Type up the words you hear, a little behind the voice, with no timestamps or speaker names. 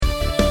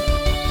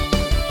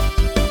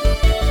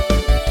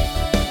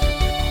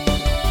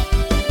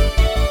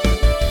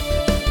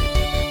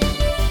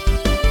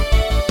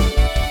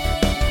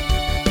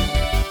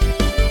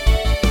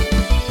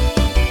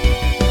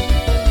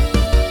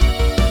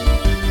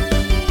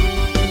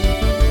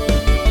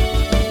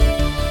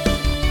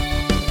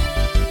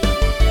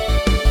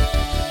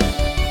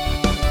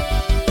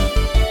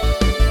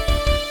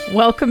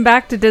Welcome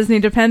back to Disney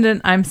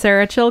Dependent. I'm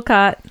Sarah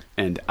Chilcott.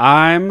 And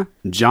I'm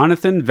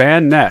Jonathan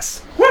Van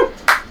Ness. Woo!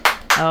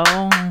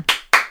 Oh.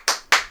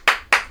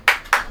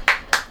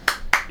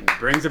 And he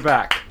brings it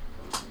back.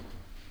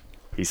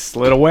 He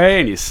slid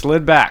away and he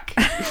slid back.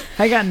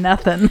 I got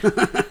nothing.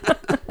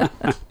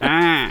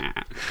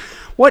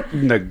 What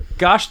in the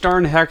gosh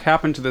darn heck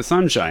happened to the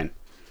sunshine?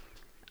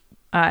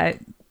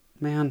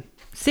 Man.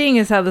 Seeing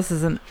as how this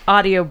is an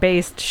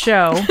audio-based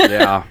show,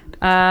 Yeah.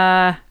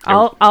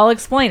 I'll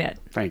explain it.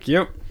 Thank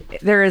you.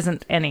 There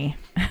isn't any.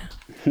 Yeah.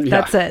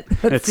 That's it.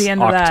 That's It's the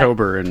end of that.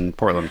 October in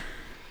Portland.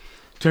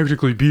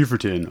 Technically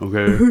Beaverton,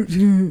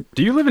 okay?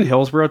 Do you live in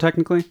Hillsborough,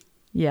 technically?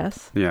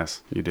 Yes.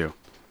 Yes, you do.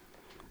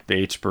 The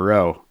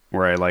H-Borough,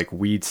 where I like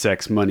weed,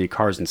 sex, money,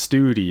 cars, and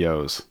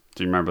studios.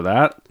 Do you remember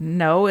that?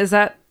 No, is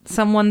that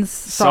someone's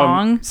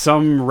song?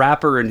 Some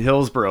rapper in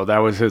Hillsborough, that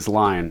was his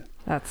line.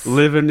 That's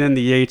Living in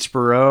the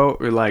H-Borough,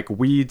 we like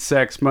weed,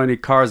 sex, money,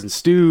 cars, and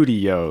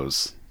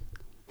studios.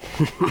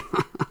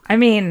 I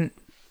mean,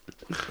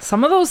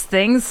 some of those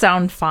things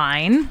sound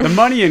fine. The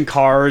money in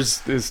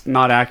cars is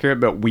not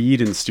accurate, but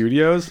weed and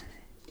studios,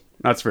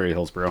 that's very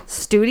Hillsborough.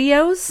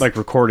 Studios? Like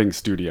recording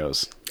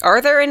studios. Are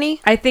there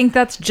any? I think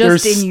that's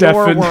just There's in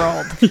Stefan. your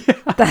world.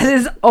 That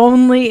is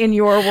only in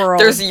your world.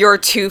 There's your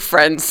two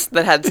friends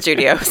that had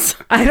studios.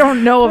 I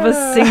don't know of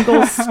a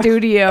single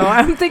studio.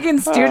 I'm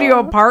thinking studio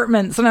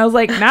apartments, and I was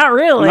like, not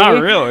really.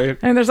 Not really.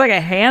 And there's like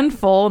a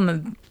handful in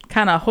the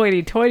kind of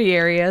hoity-toity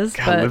areas.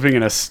 God, but living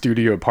in a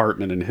studio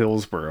apartment in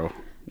Hillsborough.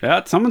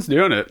 Yeah, someone's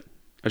doing it.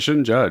 I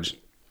shouldn't judge.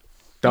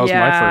 That was my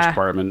Yeah. first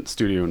apartment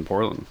studio in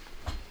Portland.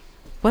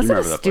 was you it a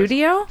remember that place.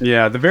 studio?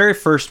 Yeah, the very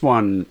first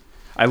one,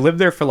 I lived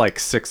there for like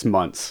 6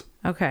 months.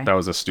 Okay. That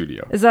was a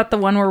studio. Is that the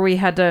one where we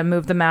had to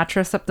move the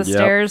mattress up the Yep.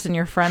 stairs and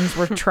your friends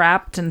were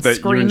trapped and That you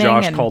screaming? and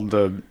Josh and called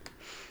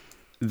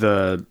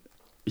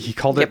he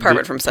called The it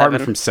apartment from Seven.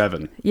 Apartment from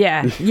Seven.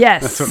 Yeah.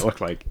 Yes. That's what it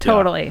looked like. Yeah.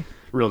 Totally.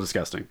 Real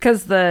disgusting.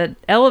 Because the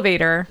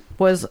elevator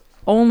was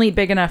only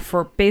big enough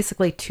for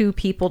basically two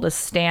people to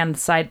stand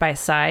side by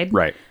side.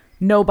 Right.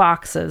 No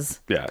boxes.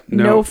 Yeah.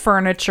 No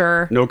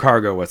furniture. No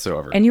cargo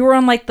whatsoever. And you were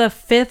on like the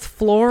 5th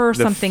floor or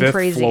the something fifth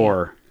crazy.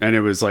 floor, and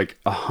it was like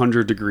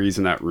 100 degrees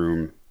in that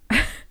room.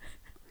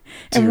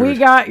 And we Dude.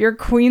 got your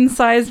queen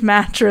size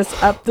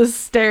mattress up the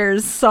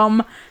stairs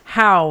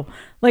somehow.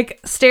 Like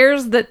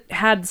stairs that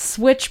had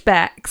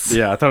switchbacks.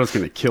 Yeah, I thought I was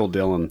going to kill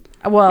Dylan,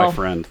 Well, my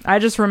friend. I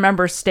just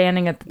remember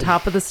standing at the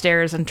top of the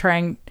stairs and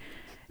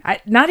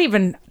not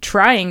even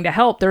trying to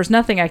help. There was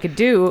nothing I could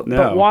do No,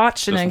 but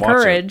watch and just watch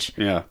encourage. it.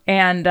 Yeah.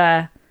 And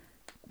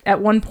at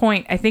one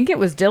point, I think it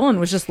was Dylan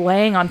was just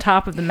laying on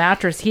top of the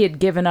mattress. He had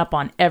given up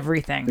on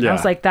everything. Yeah. I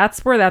was like,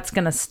 that's where that's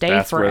going to stay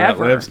That's where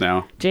forever. that lives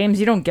now. James,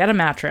 you don't get a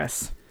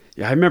mattress.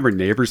 Yeah, I remember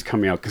neighbors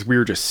coming out because we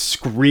were just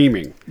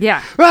screaming.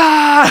 Yeah.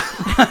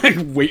 Ah! Like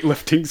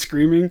weightlifting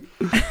screaming.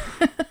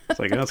 It's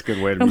like, that's a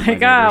good way to meet Like,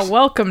 my neighbors.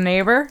 welcome,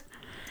 neighbor.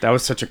 That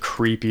was such a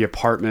creepy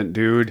apartment,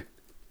 dude.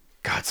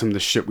 God, some of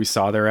the shit we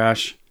saw there,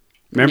 Ash.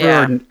 Remember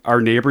Yeah.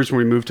 our neighbors when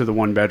we moved to the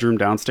one bedroom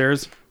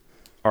downstairs?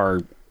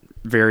 Our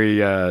very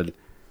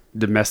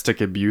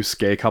domestic abuse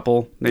gay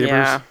couple neighbors?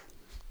 Yeah.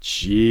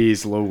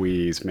 Jeez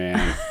Louise,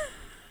 man.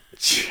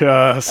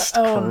 Just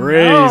Oh,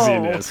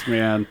 craziness,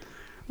 man.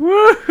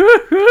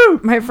 Woo-hoo-hoo.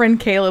 My friend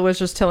Kayla was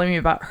just telling me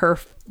about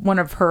one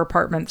of her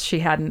apartments she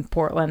had in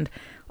Portland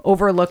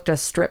overlooked a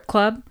strip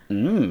club.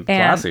 And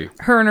classy.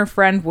 her and her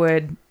friend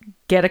would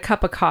get a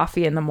cup of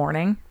coffee in the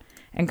morning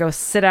and go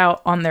sit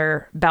out on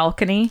their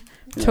balcony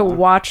to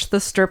watch the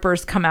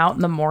strippers come out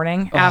in the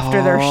morning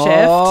after their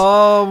shift.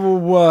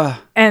 Oh,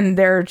 And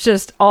there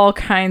just all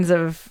kinds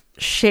of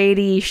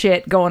shady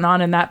shit going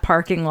on in that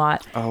parking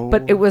lot. Oh,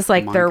 but it was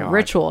like my their God.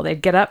 ritual.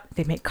 They'd get up,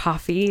 they'd make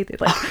coffee,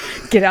 they'd like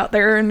get out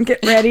there and get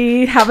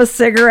ready, have a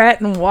cigarette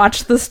and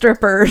watch the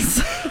strippers.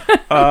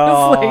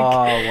 oh,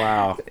 like-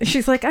 wow.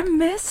 She's like, I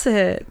miss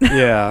it.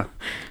 Yeah.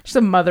 She's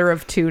a mother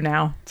of two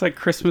now. It's like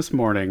Christmas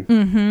morning.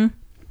 Mm-hmm.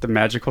 The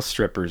magical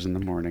strippers in the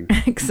morning.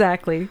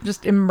 Exactly.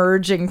 Just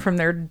emerging from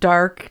their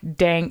dark,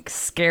 dank,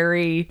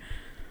 scary.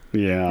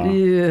 Yeah. Ugh.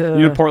 You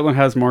know, Portland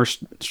has more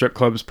strip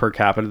clubs per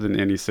capita than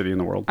any city in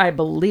the world. I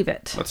believe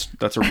it.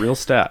 That's a real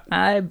stat.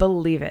 I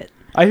believe it.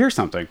 I hear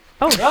something.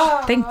 Oh,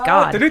 thank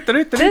God.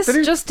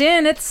 This just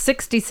in, it's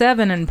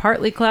 67 and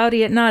partly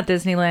cloudy at not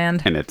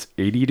Disneyland. And it's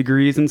 80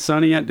 degrees and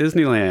sunny at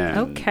Disneyland.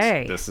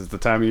 Okay. This is the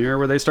time of year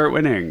where they start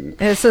winning.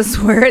 This is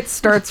where it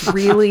starts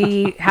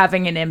really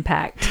having an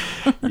impact.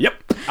 Yep.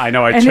 I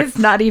know. And it's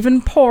not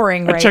even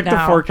pouring I right checked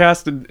now. the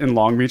forecast in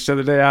Long Beach the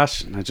other day,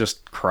 Ash, and I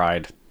just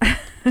cried.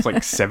 It's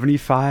like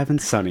 75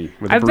 and sunny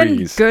with a I've been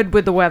breeze. good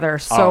with the weather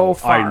so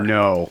far. I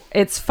know.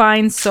 It's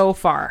fine so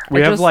far.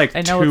 We have I like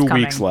know 2 it's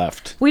coming. weeks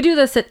left. We do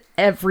this at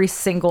every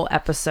single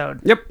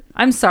episode. Yep.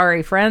 I'm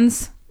sorry,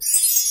 friends.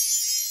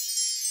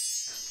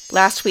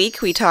 Last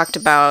week we talked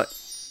about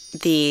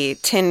the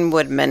Tin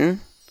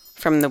Woodman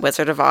from The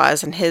Wizard of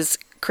Oz and his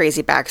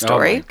crazy Oh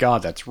backstory. my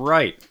God, that's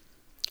right.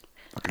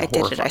 I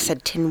did it. I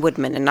said Tin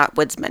Woodman and not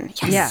Woodsman.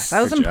 Yes. Yeah,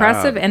 that was Good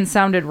impressive job. and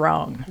sounded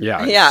wrong.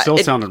 Yeah, it Yeah, still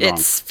it sounded wrong.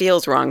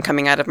 feels wrong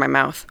coming out of my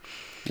mouth.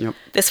 Yep.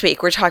 This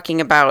week, we're talking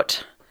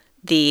about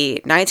the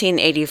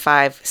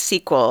 1985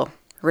 sequel,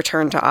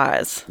 Return to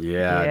Oz.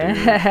 Yeah,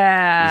 dude.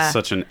 Yeah. It's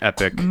such an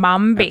epic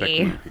Mambi.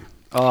 movie.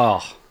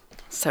 Oh,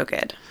 So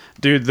good.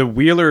 dude, the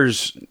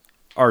Wheelers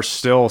are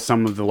still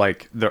some of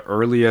the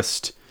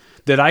earliest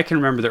that I can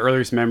remember, the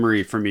earliest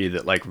memory for me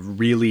that like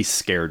really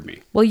scared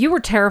me. Well, you were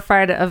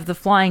terrified of the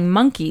flying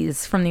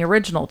monkeys from the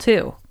original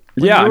too.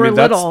 When Yeah, you I were mean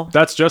little.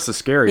 that's just as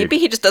scary. Maybe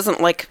he just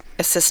doesn't like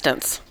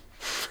assistance.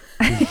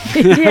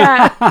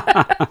 Yeah.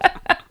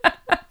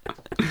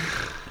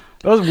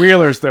 Those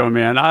Wheelers though,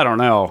 man, I don't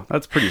know.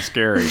 That's pretty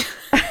scary.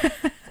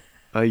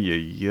 Ay,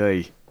 ay,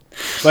 ay.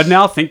 But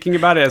now thinking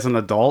about it as an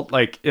adult,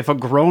 like if a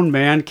grown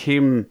man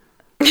came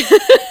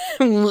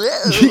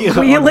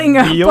Wheeling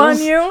up on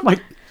you?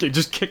 like you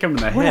just kick him in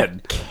the What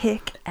head. a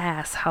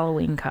kick-ass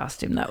Halloween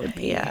costume that would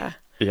be. Yeah.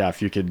 Yeah,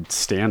 if you could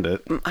stand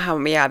it.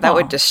 Yeah, that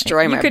would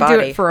destroy my You could body. do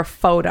it for a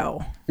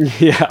photo.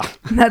 Yeah,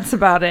 That's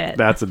about it.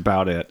 that's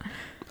about it.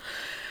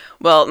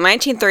 Well,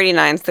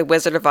 1939's The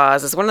Wizard of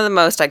Oz is one of the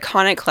most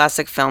iconic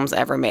classic films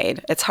ever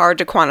made. It's hard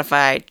to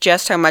quantify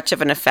just how much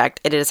of an effect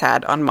it has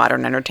had on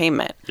modern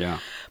entertainment. Yeah.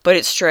 But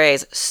it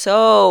strays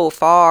so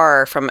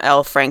far from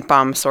L. Frank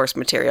Baum's source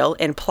material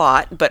in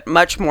plot, but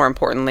much more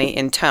importantly,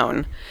 in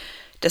tone.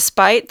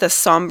 Despite the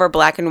somber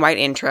black and white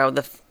intro,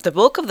 the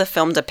bulk of the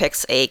film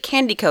depicts a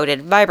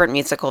candy-coated, vibrant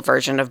musical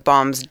version of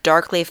Baum's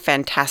darkly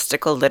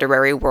fantastical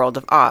literary world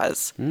of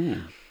Oz.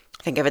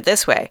 Think of it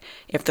this way.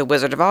 If The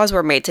Wizard of Oz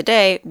were made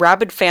today,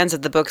 rabid fans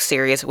of the book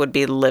series would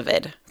be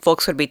livid.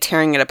 Folks would be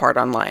tearing it apart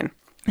online.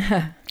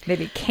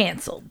 Maybe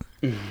canceled.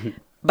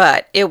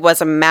 But it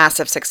was a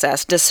massive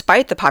success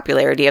despite the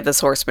popularity of the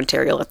source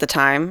material at the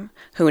time.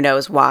 Who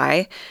knows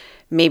why?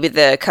 Maybe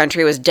the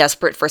country was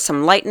desperate for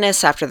some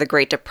lightness after the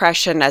Great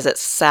Depression as it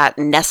sat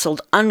nestled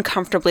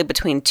uncomfortably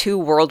between two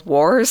world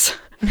wars.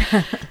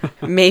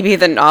 Maybe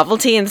the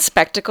novelty and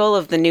spectacle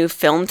of the new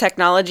film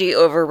technology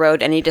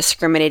overrode any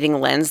discriminating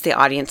lens the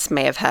audience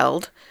may have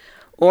held.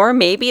 Or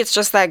maybe it's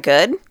just that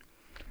good.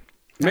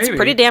 It's Maybe.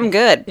 pretty damn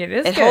good. It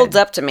is It good. holds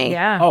up to me.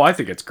 Yeah. Oh, I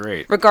think it's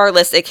great.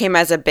 Regardless, it came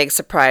as a big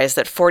surprise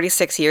that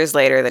 46 years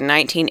later, the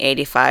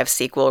 1985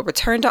 sequel,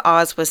 Return to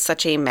Oz, was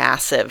such a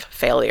massive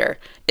failure.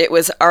 It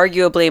was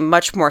arguably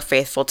much more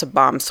faithful to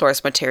Baum's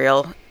source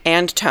material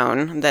and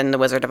tone than The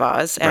Wizard of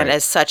Oz, and Right.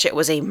 as such, it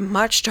was a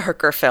much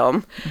darker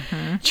film,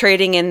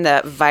 trading in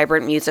the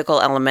vibrant musical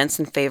elements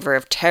in favor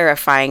of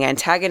terrifying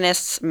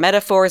antagonists,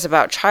 metaphors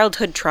about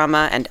childhood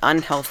trauma, and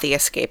unhealthy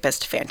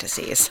escapist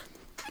fantasies.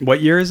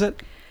 What year is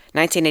it?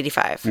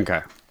 1985.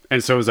 Okay.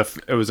 And so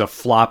it was a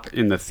flop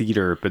in the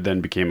theater, but then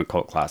became a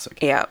cult classic.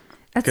 Yeah.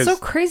 That's 'Cause- so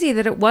crazy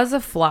that it was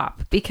a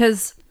flop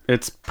because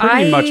It's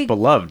pretty much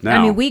beloved now.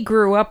 I mean, we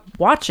grew up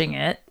watching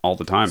it, all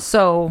the time.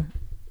 so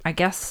I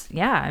guess,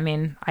 yeah. I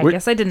mean, I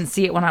guess I didn't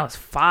see it when I was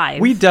 5.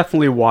 We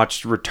definitely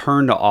watched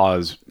Return to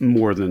Oz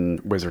more than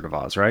Wizard of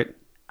Oz, right?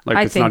 Like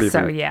I think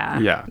so, yeah.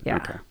 Yeah. Yeah.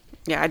 Okay.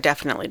 Yeah, I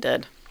definitely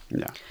did.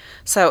 Yeah.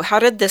 So, how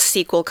did this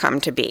sequel come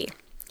to be?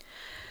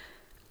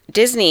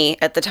 Disney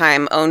at the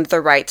time owned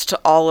the rights to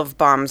all of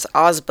Baum's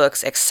Oz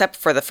books except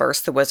for the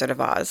first, The Wizard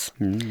of Oz.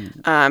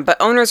 But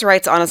owners'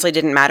 rights honestly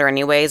didn't matter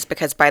anyways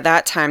because by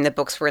that time the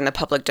books were in the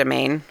public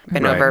domain.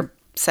 Been Right. over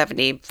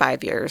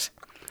 75 years.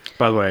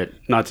 By the way,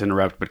 not to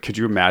interrupt, but could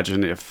you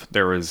imagine if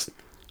there was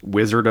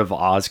Wizard of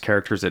Oz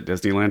characters at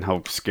Disneyland?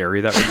 How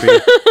scary that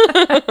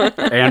would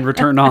be. And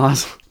Return to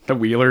Oz, the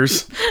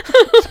Wheelers,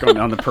 just going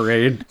down the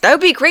parade. That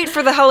would be great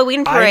for the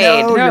Halloween parade.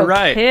 I know. no you're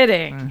right.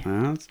 kidding.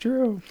 That's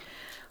true.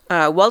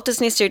 Walt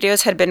Disney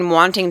Studios had been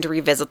wanting to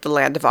revisit the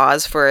Land of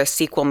Oz for a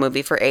sequel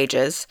movie for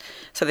ages,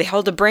 so they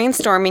held a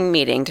brainstorming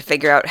meeting to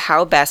figure out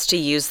how best to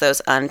use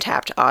those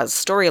untapped Oz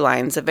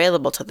storylines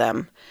available to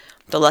them.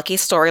 The lucky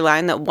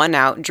storyline that won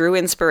out drew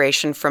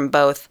inspiration from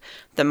both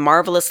The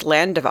Marvelous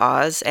Land of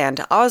Oz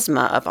and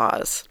Ozma of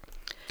Oz.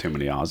 Too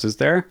many Oz's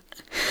there.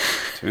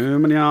 Too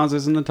many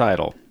Oz's in the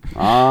title.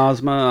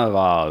 Ozma of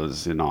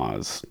Oz in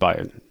Oz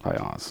by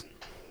Oz.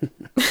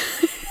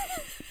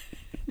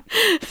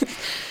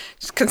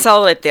 Just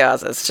consolidate the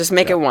Oz's. Just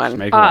make it one.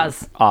 Make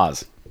Oz. One.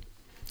 Oz.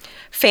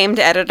 Famed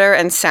editor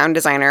and sound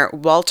designer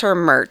Walter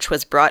Murch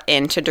was brought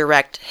in to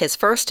direct his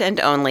first and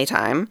only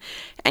time,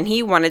 and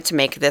he wanted to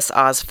make this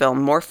Oz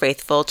film more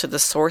faithful to the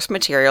source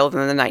material than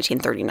the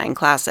 1939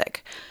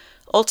 classic.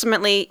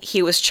 Ultimately,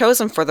 he was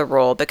chosen for the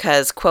role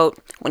because, quote,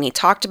 when he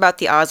talked about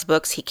the Oz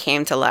books, he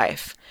came to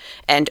life.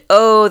 And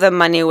oh, the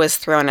money was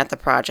thrown at the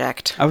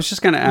project. I was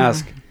just going to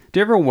ask, do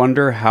you ever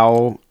wonder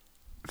how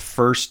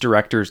first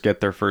directors get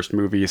their first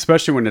movie,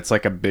 especially when it's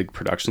like a big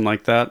production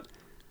like that?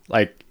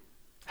 Like,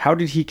 how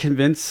did he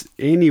convince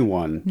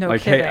anyone? No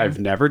like, kidding. hey, I've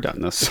never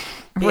done this.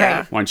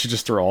 Yeah. Why don't you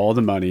just throw all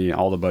the money,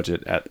 all the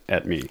budget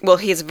at me? Well,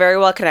 he's very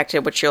well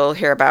connected, which you'll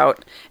hear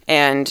about,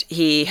 and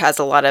he has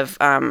a lot of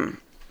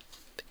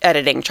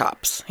editing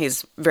chops.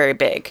 He's very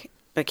big.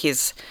 Like,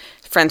 he's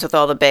friends with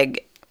all the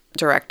big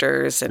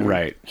directors, and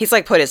Right. he's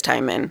like put his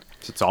time in.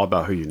 So it's all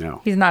about who you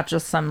know. He's not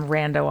just some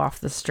rando off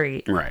the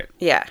street. Right.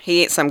 Yeah,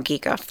 he ain't some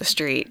geek off the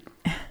street.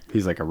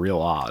 He's like a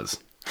real Oz.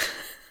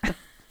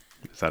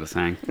 Is that a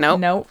saying? Nope.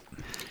 Nope.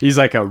 He's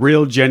like a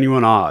real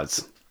genuine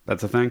Oz.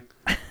 That's a thing?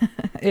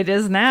 It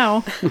is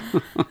now.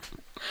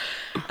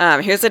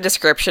 Here's a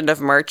description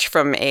of Murch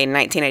from a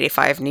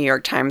 1985 New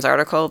York Times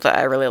article that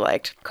I really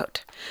liked.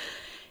 Quote,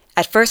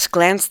 "At first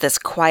glance, this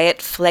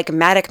quiet,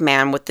 phlegmatic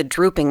man with the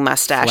drooping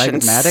mustache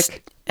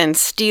Phlegmatic? and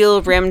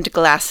steel-rimmed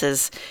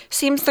glasses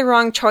seems the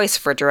wrong choice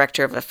for a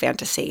director of a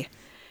fantasy.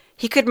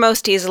 He could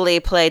most easily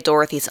play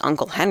Dorothy's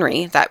Uncle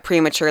Henry, that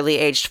prematurely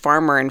aged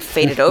farmer in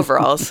faded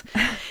overalls.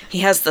 He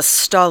has the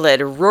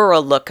stolid,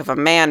 rural look of a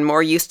man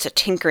more used to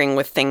tinkering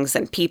with things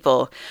than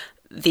people,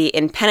 the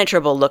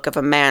impenetrable look of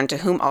a man to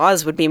whom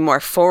Oz would be more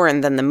foreign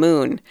than the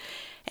moon.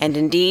 And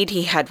indeed,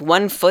 he had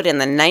one foot in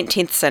the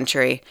 19th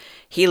century.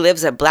 He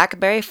lives at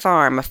Blackberry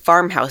Farm, a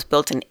farmhouse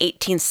built in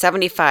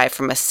 1875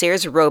 from a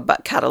Sears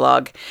Roebuck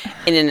catalog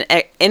in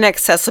an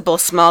inaccessible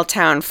small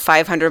town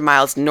 500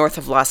 miles north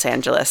of Los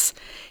Angeles.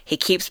 He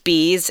keeps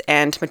bees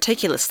and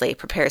meticulously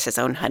prepares his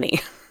own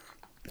honey."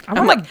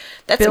 I'm like,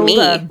 that's Build me.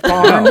 a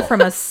barn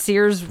from a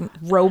Sears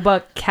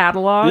Roebuck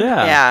catalog.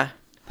 Yeah. Yeah.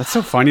 That's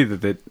so funny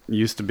that they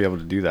used to be able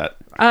to do that.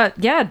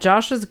 Yeah,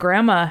 Josh's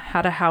grandma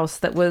had a house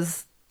that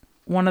was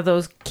one of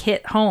those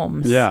kit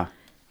homes. Yeah.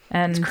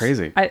 And It's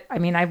crazy. I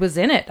mean, I was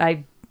in it.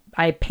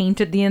 I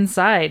painted the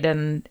inside,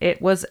 and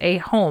it was a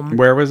home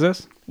Where was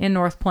this? in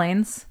North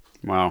Plains.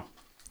 Wow.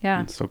 Yeah.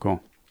 That's so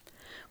cool.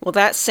 Well,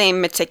 that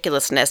same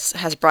meticulousness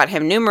has brought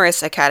him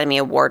numerous Academy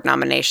Award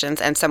nominations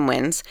and some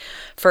wins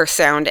for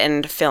sound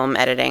and film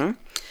editing.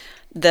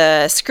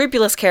 The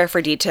scrupulous care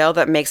for detail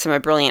that makes him a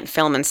brilliant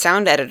film and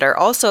sound editor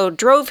also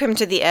drove him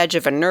to the edge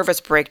of a nervous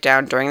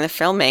breakdown during the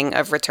filming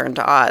of Return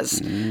to Oz,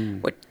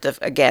 which,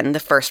 again, the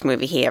first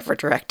movie he ever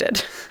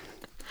directed.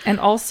 And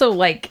also,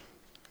 like,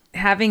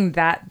 having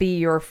that be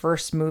your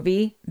first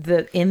movie,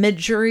 the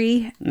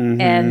imagery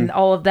and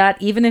all of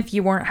that, even if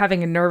you weren't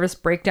having a nervous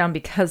breakdown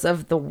because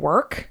of the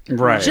work,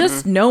 Right.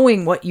 just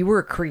knowing what you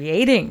were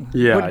creating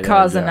Yeah, would yeah,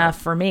 cause yeah.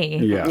 enough for me.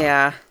 Yeah.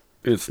 Yeah.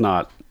 It's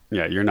not,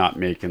 you're not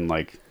making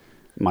like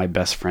my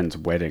best friend's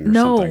wedding or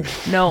No,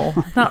 something.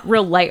 no, not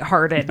real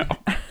lighthearted.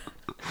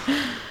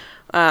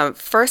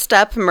 First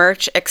up,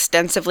 Murch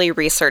extensively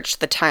researched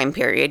the time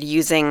period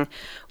using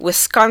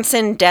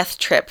Wisconsin Death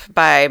Trip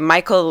by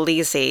Michael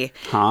Leasey,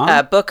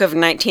 a book of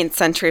 19th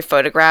century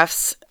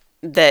photographs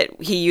that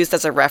he used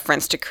as a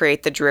reference to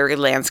create the dreary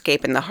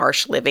landscape and the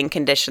harsh living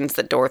conditions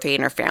that Dorothy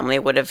and her family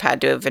would have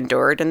had to have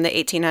endured in the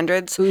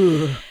 1800s.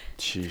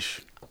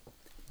 Sheesh.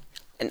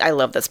 And I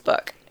love this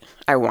book.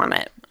 I want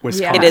it.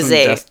 Wisconsin It is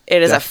a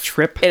Death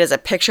Trip. It is a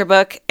picture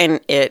book,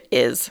 and it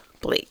is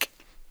bleak.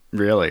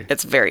 Really?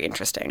 It's very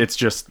interesting. It's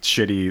just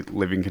shitty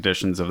living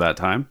conditions of that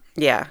time.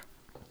 Yeah.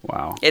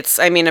 Wow.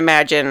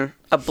 Imagine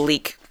a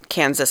bleak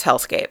Kansas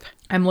hellscape.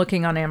 I'm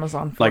looking on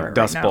Amazon for Like it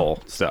Dust right now.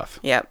 Bowl stuff.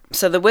 Yep.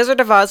 So the Wizard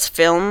of Oz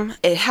film,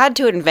 it had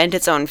to invent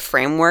its own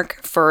framework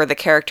for the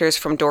characters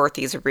from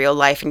Dorothy's real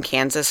life in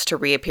Kansas to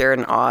reappear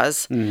in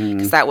Oz,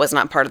 because that was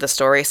not part of the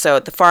story. So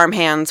the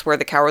farmhands were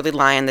the Cowardly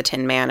Lion, the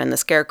Tin Man, and the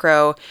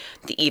Scarecrow.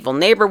 The evil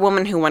neighbor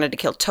woman who wanted to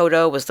kill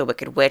Toto was the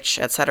Wicked Witch,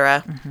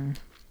 etc.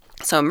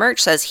 So Murch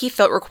says he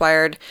felt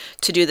required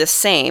to do the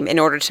same in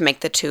order to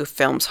make the two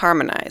films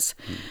harmonize.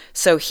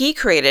 So he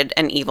created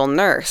an evil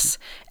nurse,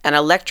 an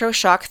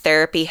electroshock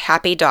therapy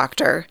happy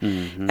doctor,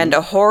 and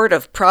a horde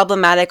of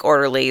problematic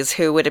orderlies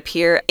who would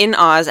appear in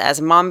Oz as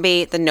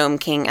Mombi, the Gnome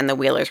King, and the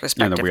Wheelers, And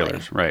respectively. the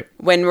Wheelers, right.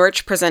 When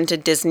Murch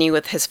presented Disney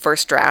with his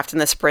first draft in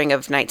the spring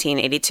of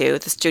 1982,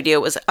 the studio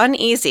was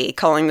uneasy,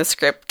 calling the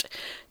script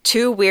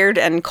too weird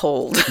and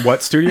cold.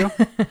 What studio?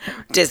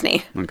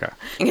 Disney. Okay.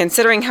 And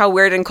considering how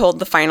weird and cold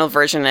the final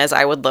version is,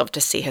 I would love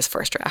to see his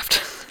first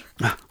draft.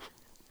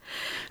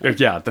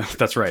 Yeah,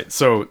 that's right.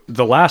 So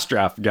the last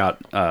draft got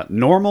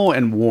normal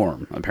and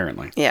warm,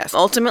 apparently. Yes.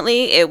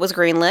 Ultimately, it was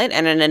greenlit,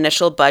 and an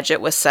initial budget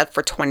was set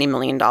for $20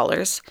 million.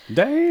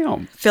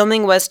 Damn.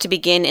 Filming was to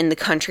begin in the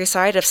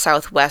countryside of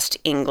southwest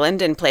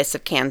England in place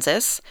of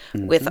Kansas,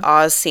 with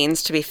Oz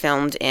scenes to be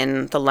filmed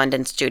in the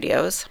London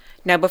studios.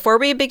 Now, before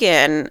we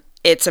begin,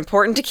 it's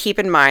important to keep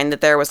in mind that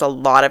there was a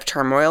lot of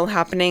turmoil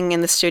happening in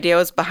the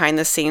studios behind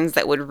the scenes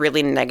that would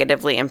really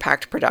negatively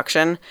impact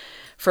production.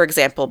 For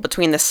example,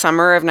 between the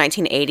summer of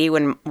 1980,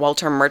 when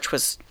Walter Murch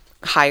was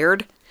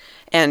hired,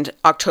 and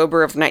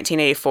October of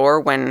 1984,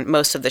 when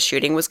most of the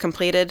shooting was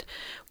completed,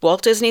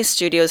 Walt Disney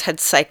Studios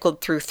had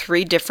cycled through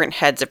 3 different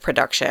heads of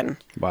production,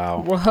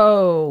 Wow.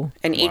 Whoa.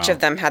 and each of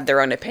them had their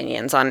own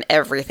opinions on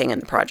everything in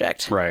the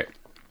project. Right.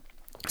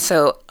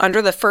 So,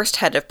 under the first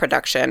head of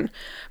production,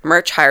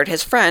 Murch hired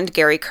his friend,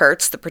 Gary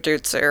Kurtz, the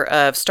producer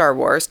of Star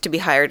Wars, to be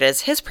hired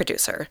as his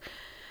producer.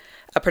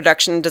 A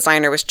production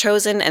designer was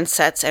chosen, and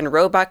sets and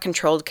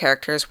robot-controlled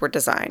characters were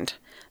designed.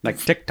 Like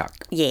TikTok.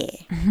 Yeah.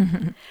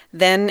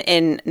 Then,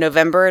 in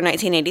November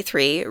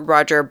 1983,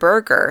 Roger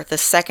Berger, the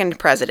second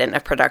president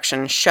of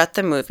production, shut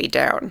the movie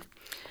down.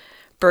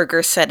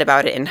 Berger said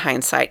about it in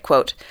hindsight,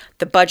 quote,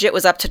 "The budget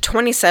was up to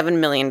 $27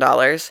 million.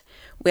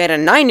 We had a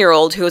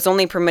 9-year-old who was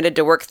only permitted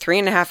to work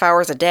 3.5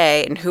 hours a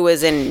day and who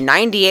was in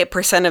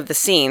 98% of the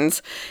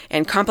scenes,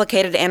 and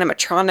complicated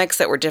animatronics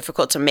that were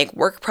difficult to make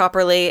work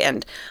properly.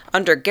 And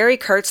under Gary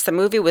Kurtz, the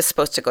movie was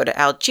supposed to go to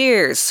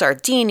Algiers,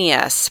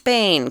 Sardinia,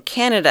 Spain,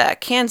 Canada,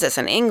 Kansas,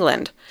 and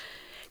England.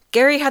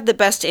 Gary had the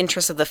best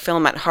interests of the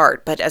film at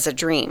heart, but as a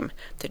dream.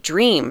 The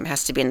dream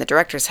has to be in the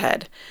director's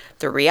head.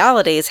 The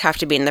realities have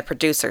to be in the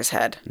producer's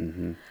head.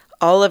 Mm-hmm.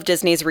 All of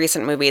Disney's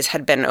recent movies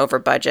had been over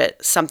budget.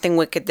 Something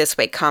Wicked This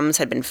Way Comes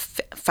had been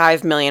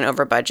 $5 million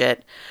over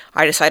budget.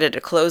 I decided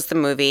to close the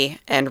movie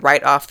and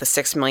write off the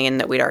 $6 million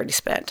that we'd already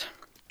spent.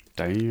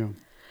 Damn.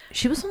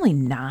 She was only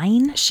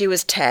 9? She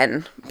was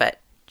 10, but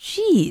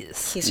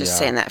Jeez. he's just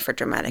saying that for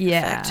dramatic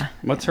effect.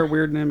 What's her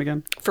weird name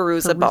again?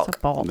 Veruza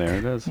Balk. Balk. There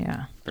it is.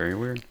 Yeah. Very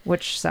weird.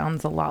 Which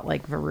sounds a lot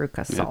like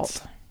Veruca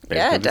Salt. It's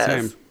Yeah, basically it the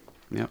does. same.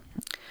 Yep.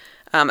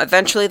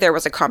 Eventually, there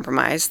was a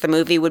compromise. The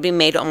movie would be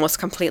made almost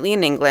completely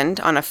in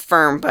England on a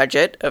firm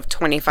budget of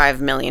 $25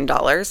 million.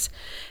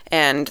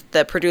 And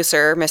the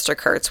producer, Mr.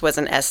 Kurtz, was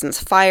in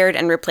essence fired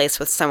and replaced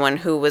with someone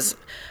who was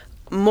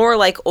more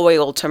like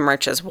oil to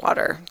Murch's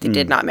water. They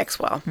did not mix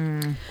well.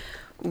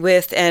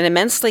 With an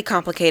immensely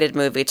complicated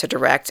movie to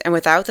direct and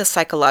without the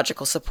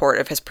psychological support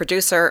of his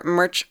producer,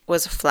 Murch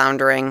was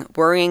floundering,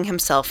 worrying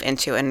himself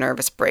into a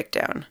nervous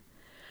breakdown.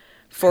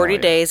 40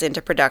 days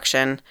into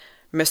production,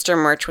 Mr.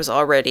 Murch was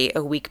already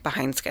a week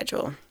behind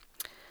schedule.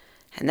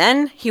 And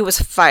then he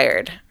was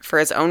fired for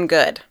his own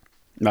good.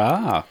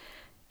 Ah.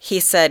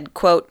 He said,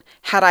 quote,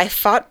 "Had I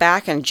fought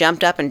back and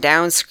jumped up and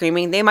down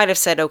screaming, they might have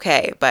said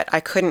okay, but I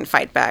couldn't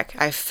fight back.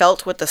 I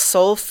felt what the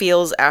soul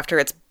feels after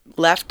it's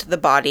left the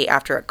body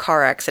after a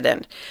car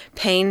accident.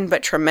 Pain,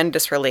 but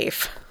tremendous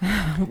relief."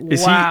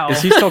 Is Wow. he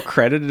is he still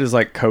credited as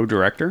like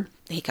co-director?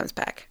 He comes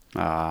back. Oh,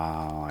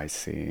 I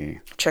see.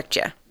 Tricked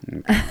you.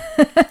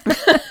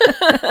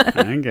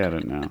 I get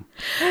it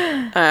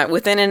now.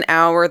 Within an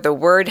hour, the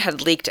word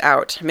had leaked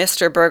out.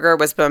 Mr. Berger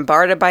was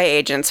bombarded by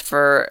agents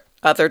for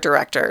other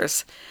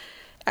directors.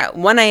 At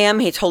 1 a.m.,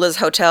 he told his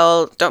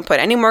hotel, "Don't put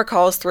any more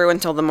calls through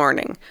until the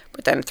morning."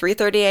 But then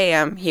 3:30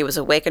 a.m., he was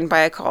awakened by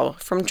a call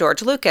from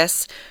George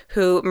Lucas,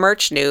 who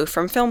Murch knew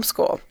from film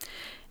school.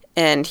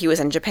 And he was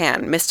in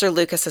Japan. Mr.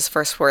 Lucas's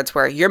first words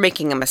were, "You're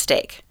making a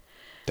mistake."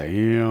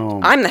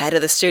 Damn. "I'm the head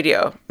of the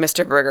studio,"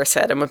 Mr. Berger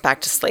said, and went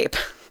back to sleep.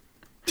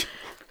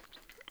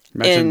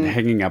 Imagine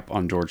hanging up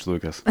on George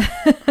Lucas.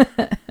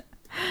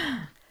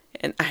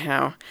 And I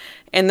know.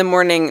 In the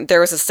morning, there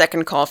was a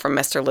second call from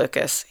Mr.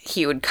 Lucas.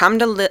 He would come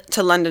to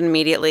London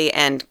immediately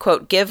and,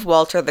 quote, "give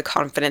Walter the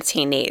confidence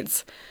he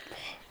needs."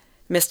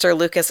 Mr.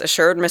 Lucas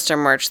assured Mr.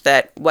 Murch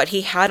that what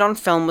he had on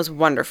film was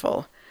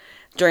wonderful.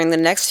 During the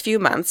next few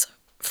months,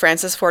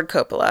 Francis Ford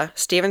Coppola,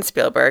 Steven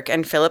Spielberg,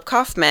 and Philip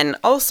Kaufman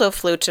also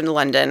flew to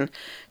London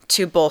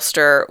to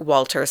bolster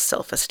Walter's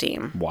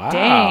self-esteem. Wow.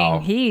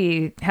 Dang,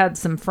 he had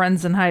some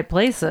friends in high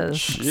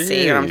places.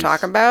 See what I'm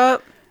talking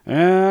about?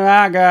 And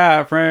I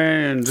got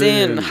friends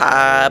In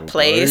high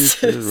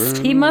places.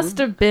 He must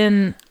have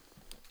been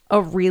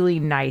a really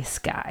nice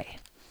guy.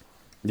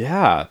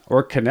 Yeah,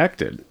 or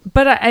connected.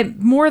 But I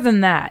more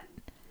than that.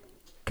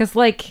 Because,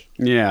 like,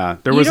 Yeah,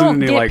 there you wasn't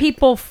don't any get like.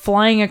 people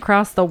flying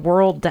across the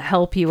world to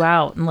help you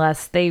out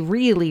unless they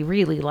really,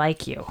 really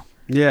like you.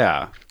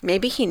 Yeah,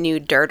 Maybe he knew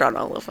dirt on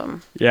all of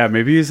them. yeah.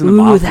 Maybe he's in the Ooh,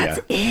 mafia. that's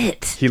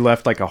it. He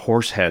left like a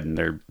horse head in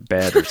their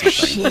bed or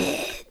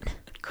something.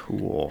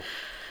 Cool.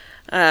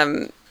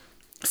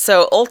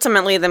 So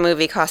ultimately, the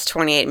movie cost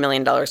 $28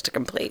 million to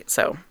complete.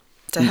 So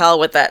to hell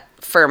with that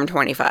firm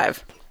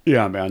 25.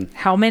 Yeah, man.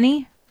 How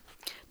many?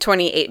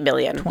 28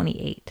 million.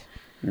 28.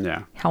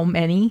 Yeah. How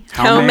many?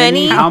 How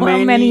many? How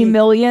many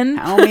million?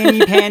 How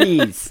many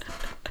pennies?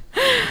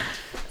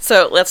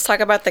 So let's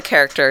talk about the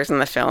characters in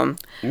the film.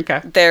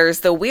 Okay. There's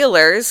the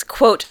Wheelers,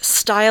 quote,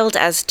 "styled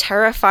as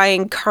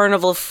terrifying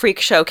carnival freak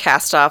show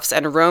cast-offs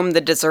and roam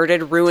the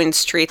deserted, ruined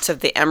streets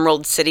of the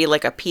Emerald City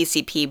like a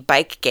PCP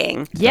bike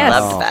gang." Yes.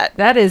 Loved that.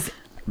 That is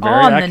Very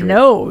on accurate. the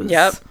nose.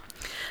 Yep.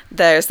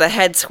 There's the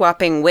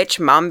head-swapping witch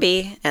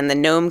Mombi and the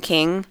Gnome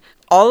King.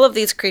 All of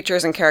these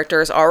creatures and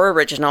characters are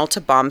original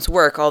to Baum's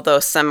work, although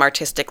some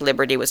artistic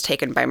liberty was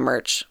taken by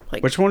Murch.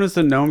 Like, Which one is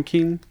the Gnome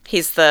King?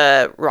 he's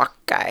the rock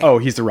guy. Oh,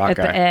 he's the rock At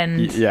guy. the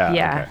end, Yeah.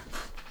 yeah. Okay.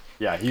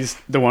 Yeah, he's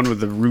the one with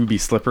the ruby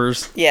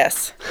slippers.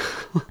 Yes.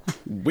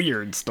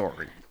 Weird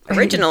story.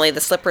 Originally, the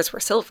slippers were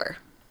silver.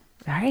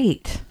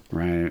 Right.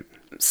 Right.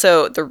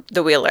 So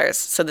the Wheelers.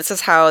 So this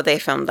is how they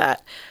filmed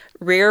that.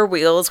 Rear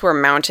wheels were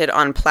mounted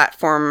on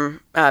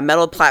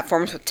metal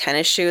platforms with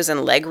tennis shoes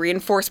and leg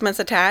reinforcements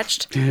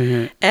attached.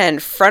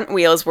 And front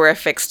wheels were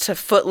affixed to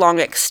foot-long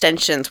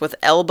extensions with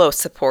elbow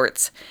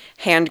supports,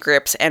 hand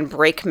grips, and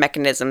brake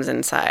mechanisms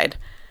inside.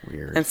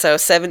 Weird. And so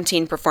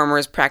 17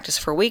 performers practiced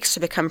for weeks to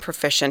become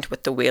proficient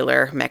with the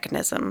Wheeler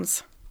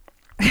mechanisms.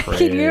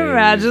 Can you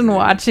imagine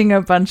watching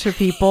a bunch of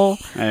people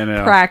I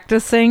know.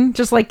 practicing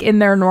just like in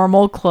their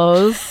normal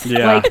clothes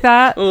Yeah. like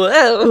that?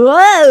 Whoa.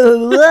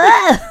 Whoa,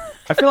 whoa.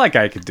 I feel like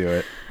I could do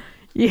it.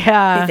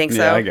 Yeah. You think Yeah,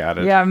 so? I got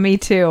it. Yeah, me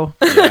too.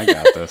 Yeah, I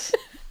got this.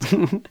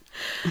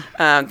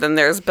 Then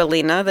there's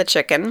Bellina, the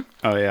chicken.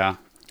 Oh, yeah.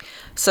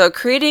 So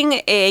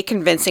creating a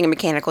convincing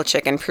mechanical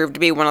chicken proved to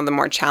be one of the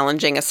more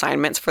challenging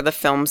assignments for the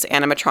film's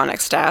animatronic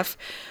staff.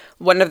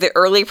 One of the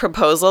early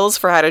proposals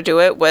for how to do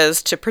it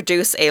was to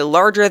produce a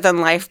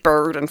larger-than-life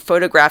bird and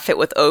photograph it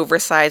with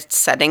oversized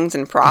settings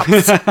and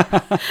props,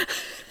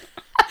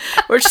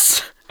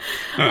 which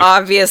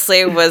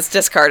obviously was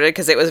discarded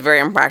because it was very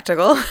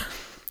impractical.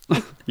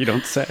 You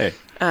don't say.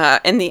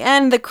 In the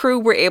end, the crew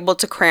were able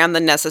to cram the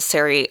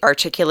necessary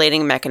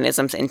articulating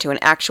mechanisms into an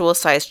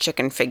actual-sized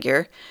chicken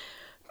figure.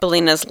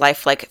 Bellina's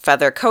lifelike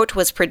feather coat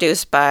was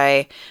produced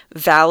by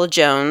Val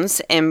Jones,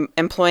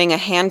 employing a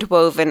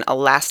hand-woven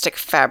elastic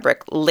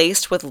fabric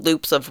laced with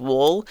loops of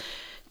wool,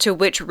 to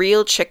which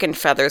real chicken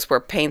feathers were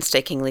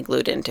painstakingly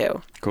glued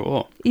into.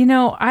 Cool. You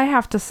know, I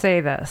have to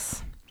say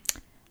this.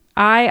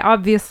 I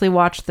obviously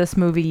watched this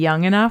movie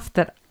young enough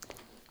that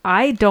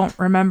I don't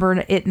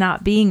remember it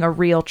not being a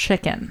real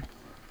chicken.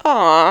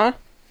 Aww.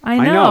 I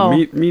know.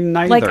 Me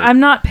neither. Like, I'm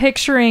not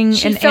picturing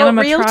She an felt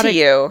animatronic. real to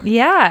you.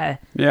 Yeah.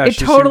 Yeah, It she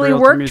seemed totally real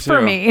to worked me, for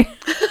too. me.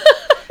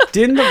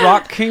 Didn't the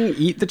Rock King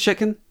eat the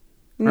chicken?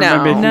 Or am I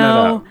No. making that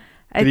No. up?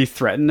 Did he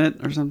threaten it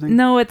or something?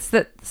 No, it's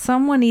that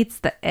someone eats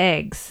the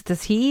eggs.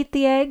 Does he eat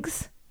the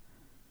eggs?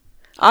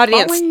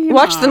 Audience, Bellina.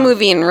 watch the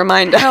movie and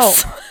remind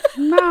us.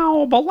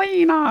 No,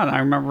 Bellina. I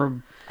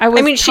remember. I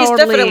I mean, she's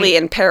definitely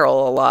in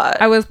peril a lot.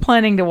 I was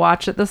planning to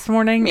watch it this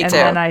morning, Me and too.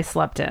 then I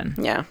slept in.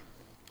 Yeah.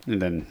 And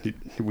then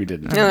we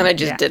didn't. And then I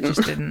just Yeah, didn't.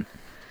 Just didn't.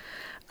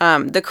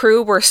 The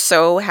crew were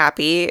so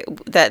happy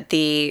that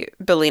the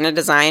Bellina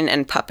design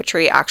and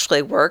puppetry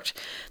actually worked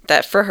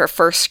that for her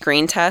first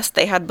screen test,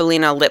 they had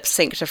Bellina lip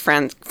sync to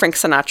Frank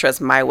Sinatra's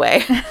My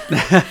Way.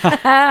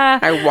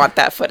 I want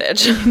that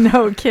footage.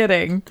 No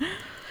kidding.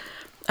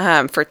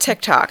 For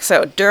TikTok.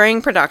 So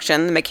during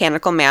production, the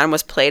mechanical man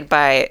was played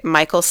by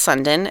Michael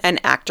Sundin, an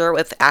actor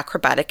with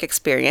acrobatic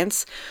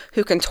experience,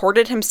 who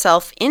contorted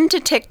himself into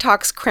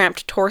TikTok's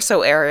cramped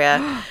torso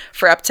area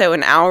for up to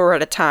an hour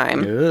at a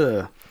time.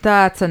 Ugh.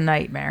 That's a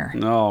nightmare.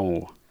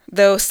 No.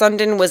 Though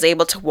Sundin was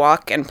able to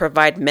walk and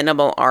provide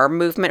minimal arm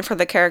movement for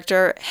the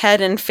character,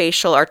 head and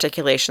facial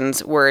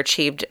articulations were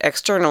achieved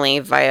externally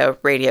via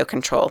radio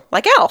control,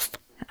 like Alf.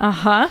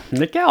 Uh-huh.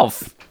 Nick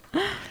Elf.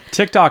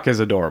 TikTok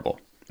is adorable.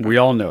 We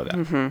all know that.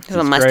 His He's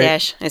little great.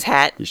 mustache, his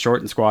hat. He's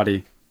short and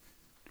squatty,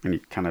 and he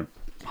kind of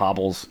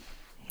hobbles.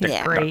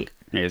 Yeah. Great.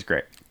 Yeah, he's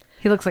great.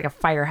 He looks like a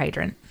fire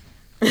hydrant.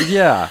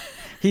 Yeah,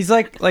 he's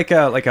like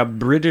a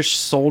British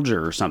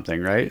soldier or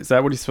something, right? Is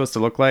that what he's supposed to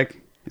look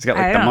like? He's got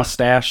I like the don't-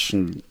 mustache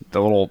and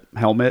the little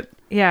helmet.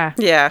 Yeah.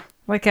 Yeah.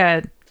 Like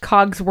a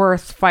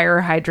Cogsworth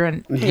fire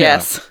hydrant.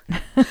 Yes.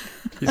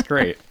 He's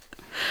great.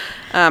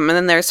 And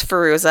then there's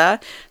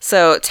Fairuza.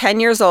 So 10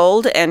 years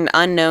old and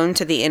unknown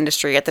to the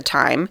industry at the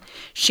time,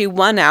 she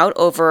won out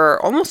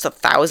over almost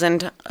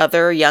 1,000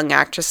 other young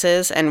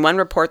actresses. And one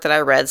report that I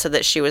read said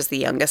that she was the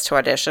youngest to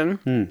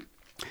audition.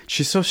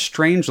 She's so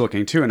strange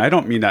looking too, and I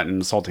don't mean that in an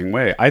insulting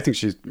way. I think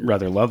she's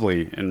rather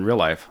lovely in real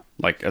life,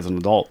 like as an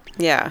adult,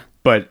 Yeah.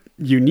 but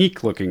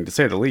unique looking to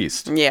say the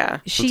least. Yeah.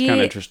 So it's She kind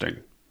of interesting.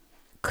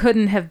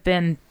 couldn't have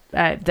been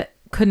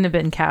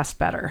cast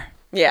better.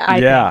 Yeah.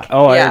 Yeah. think.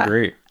 Oh, I Yeah.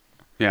 agree.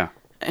 Yeah.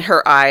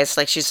 Her eyes,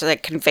 like she's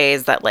like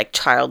conveys that like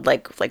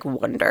childlike like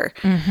wonder.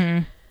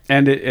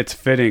 And it's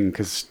fitting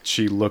because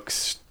she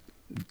looks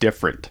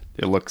different.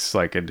 It looks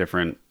like a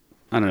different,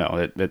 I don't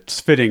know, it's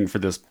fitting for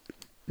this,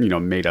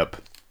 made up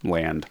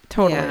land.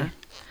 Totally.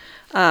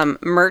 Yeah.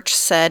 Murch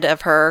said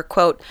of her,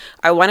 quote,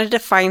 "I wanted to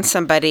find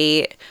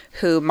somebody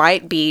who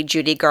might be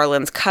Judy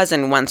Garland's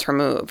cousin once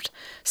removed,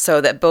 so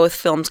that both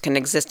films can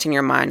exist in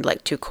your mind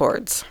like two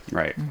chords."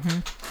 Right.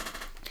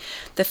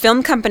 The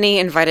film company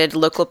invited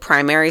local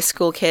primary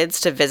school kids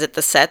to visit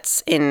the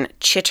sets in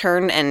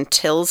Chitterne and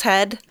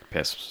Tillshead.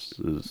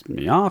 Pisses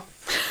me off.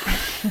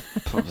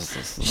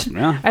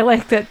 Yeah. I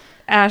like that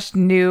Ash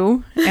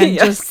knew and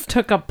Yes. just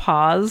took a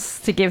pause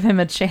to give him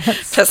a chance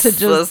Pisses to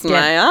just me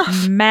get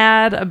off.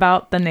 mad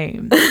about the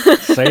names.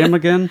 Say them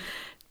again.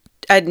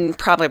 I'm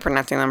probably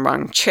pronouncing them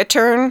wrong.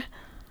 Chitterne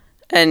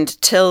and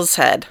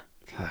Tillshead.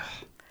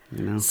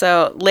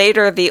 So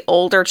later, the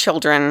older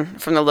children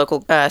from the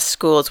local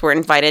schools were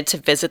invited to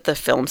visit the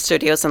film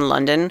studios in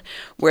London,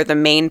 where the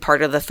main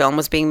part of the film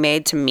was being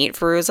made, to meet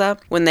Fairuza.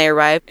 When they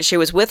arrived, she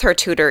was with her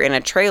tutor in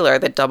a trailer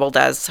that doubled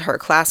as her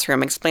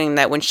classroom, explaining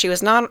that when she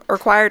was not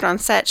required on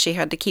set, she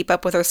had to keep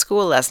up with her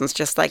school lessons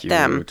just like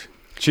them. Cute.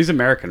 She's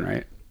American,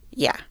 right?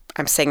 Yeah,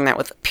 I'm saying that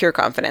with pure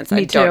confidence.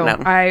 Me I don't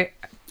too. know.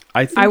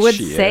 I think I would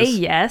she say is.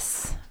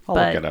 yes, I'll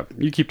but look it up.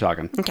 You keep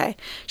talking. Okay.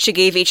 She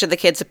gave each of the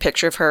kids a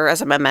picture of her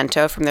as a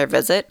memento from their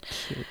visit.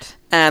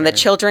 And the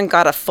children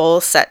got a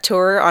full set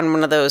tour on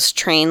one of those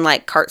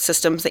train-like cart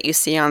systems that you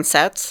see on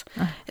sets.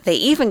 They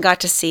even got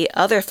to see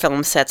other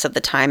film sets at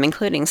the time,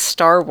 including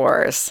Star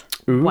Wars.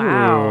 Ooh,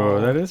 Wow.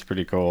 that is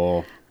pretty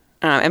cool.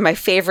 And my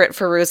favorite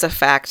Fairuza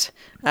fact,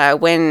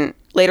 when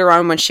later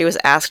on when she was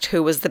asked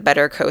who was the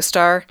better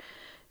co-star,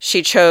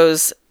 she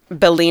chose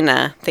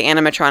Bellina, the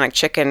animatronic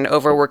chicken,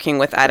 over working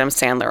with Adam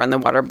Sandler on The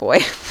Waterboy.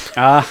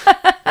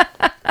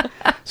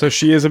 So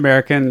she is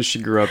American.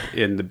 She grew up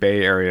in the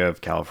Bay Area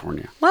of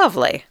California.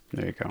 Lovely.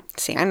 There you go.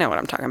 See, I know what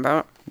I'm talking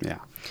about. Yeah.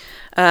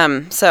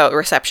 So,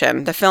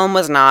 reception. The film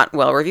was not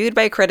well reviewed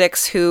by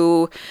critics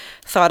who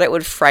thought it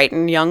would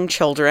frighten young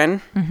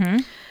children.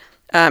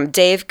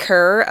 Dave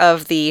Kerr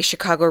of the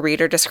Chicago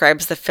Reader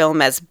describes the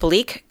film as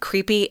bleak,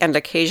 creepy, and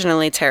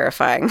occasionally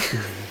terrifying.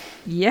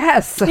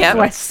 Yes, that's Yep.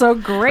 why it's so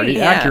great. Pretty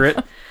Yeah. accurate.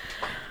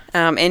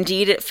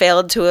 Indeed, it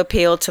failed to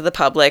appeal to the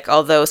public,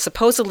 although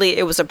supposedly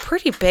it was a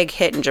pretty big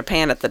hit in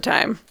Japan at the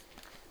time.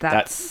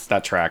 That's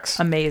That tracks.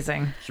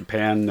 amazing.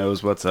 Japan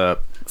knows what's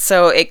up.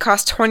 So it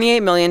cost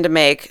 $28 million to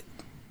make.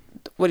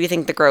 What do you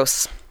think the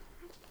gross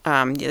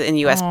in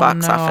U.S. Oh,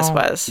 box no. office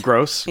was?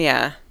 Gross.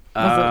 Yeah.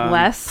 Was it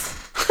less?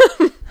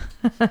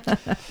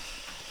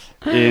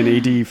 In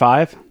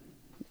 85.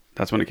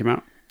 That's when it came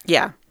out.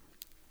 Yeah.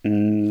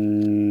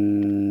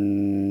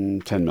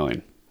 10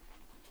 million.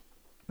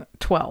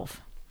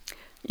 12.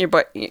 You're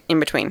in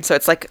between. So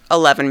it's like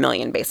 11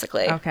 million,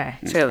 basically. Okay.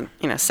 So,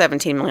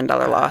 $17 million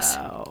loss.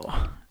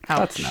 Oh,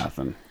 That's ouch.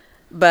 nothing.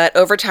 But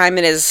over time,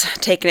 it has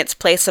taken its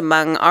place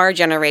among our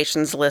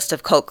generation's list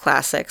of cult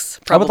classics.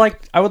 I would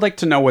like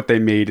to know what they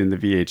made in the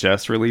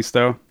VHS release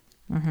though,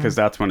 because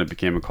that's when it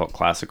became a cult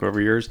classic over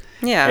years.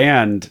 Yeah.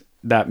 And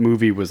that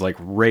movie was like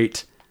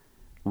right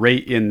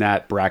in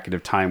that bracket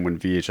of time when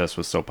VHS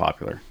was so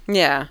popular.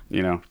 Yeah.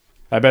 You know,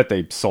 I bet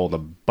they sold a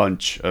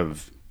bunch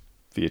of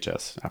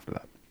VHS after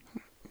that.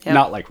 Yep.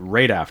 Not like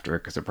right after,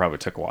 because it probably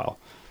took a while.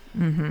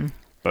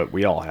 But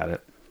we all had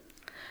it.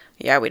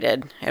 Yeah, we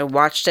did. I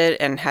watched it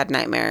and had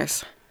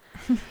nightmares.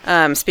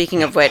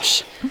 Speaking of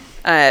which,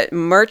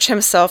 Murch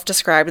himself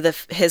described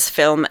his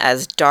film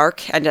as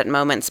dark and at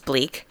moments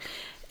bleak.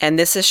 And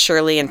this is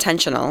surely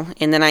intentional.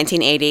 In the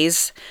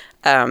 1980s,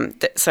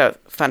 so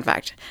fun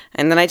fact,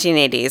 in the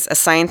 1980s, a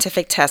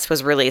scientific test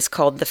was released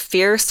called the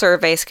Fear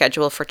Survey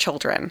Schedule for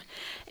Children,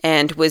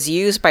 and was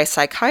used by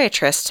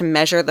psychiatrists to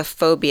measure the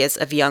phobias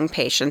of young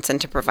patients and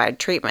to provide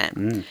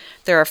treatment.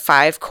 There are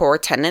 5 core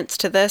tenets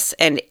to this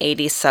and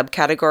 80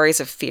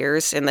 subcategories of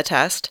fears in the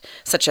test,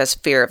 such as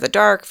fear of the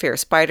dark, fear of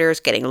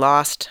spiders, getting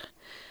lost,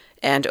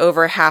 and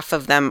over half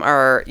of them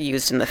are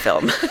used in the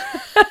film.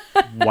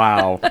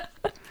 Wow.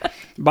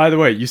 By the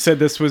way, you said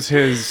this was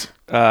his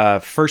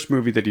first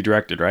movie that he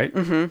directed, right?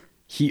 Mm-hmm.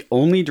 He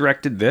only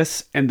directed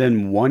this and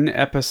then 1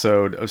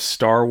 episode of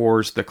Star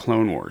Wars: The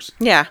Clone Wars.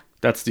 Yeah.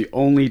 That's the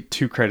only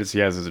 2 credits he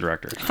has as a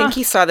director. I think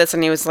he saw this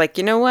and he was like,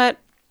 you know what?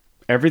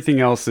 Everything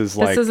else is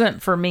like, This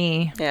isn't for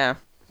me. Yeah.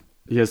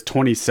 he has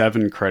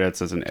 27 credits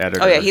as an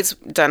editor. Oh, yeah, he's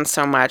done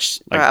so much.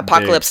 Like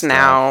Apocalypse big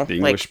Now. stuff, The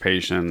English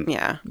Patient,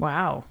 Yeah.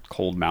 Wow.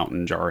 Cold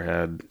Mountain,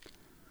 Jarhead.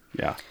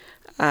 Yeah.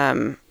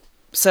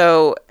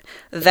 So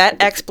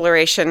that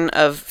exploration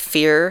of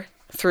fear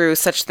through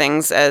such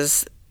things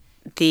as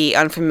the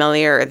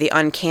unfamiliar, the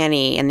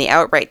uncanny, and the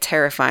outright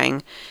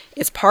terrifying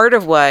is part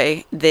of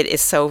why that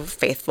is so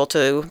faithful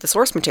to the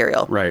source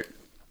material. Right.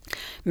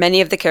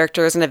 Many of the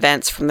characters and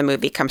events from the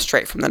movie come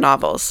straight from the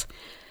novels.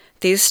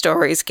 These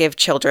stories give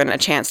children a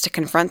chance to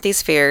confront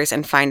these fears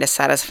and find a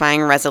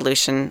satisfying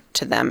resolution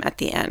to them at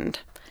the end.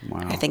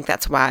 Wow. I think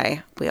that's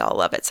why we all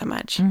love it so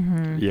much.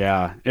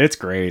 Yeah, it's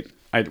great.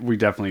 We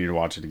definitely need to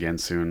watch it again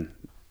soon.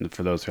 And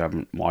for those who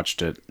haven't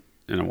watched it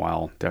in a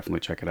while, definitely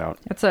check it out.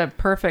 It's a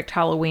perfect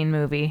Halloween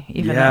movie,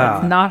 even though Yeah.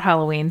 it's not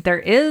Halloween. There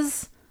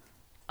is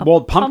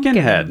Well,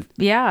 Pumpkinhead.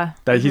 Yeah.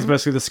 That he's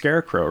basically the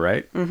scarecrow,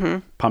 right? Mm-hmm.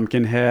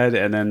 Pumpkinhead,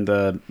 and then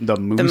the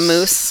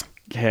moose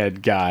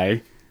head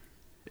guy.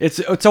 It's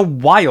a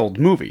wild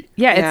movie.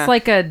 Yeah, Yeah. it's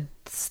like a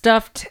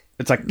stuffed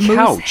It's like moose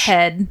couch.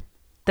 head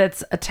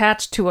that's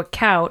attached to a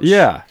couch.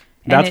 Yeah,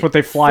 and that's it what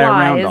they fly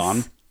around flies.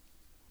 on,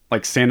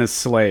 like Santa's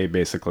sleigh,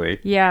 basically.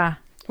 Yeah.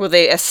 Well,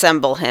 they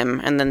assemble him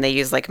and then they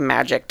use like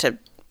magic to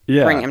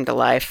Yeah, bring him to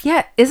life.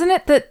 Yeah, isn't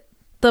it that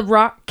the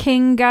Rock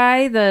King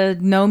guy, the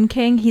Gnome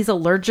King, he's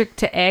allergic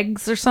to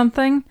eggs or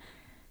something?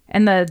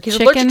 And the He's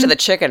chicken allergic to the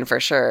chicken for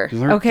sure.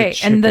 Okay,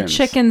 and the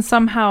chicken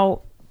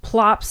somehow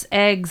plops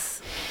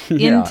eggs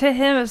Yeah. into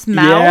his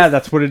mouth. Yeah,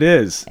 that's what it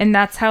is. and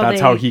that's how That's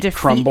they how he defeat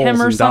crumbles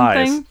him or and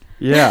something. dies.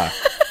 Yeah.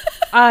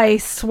 I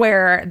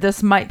swear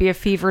this might be a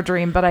fever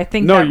dream, but I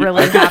think No, that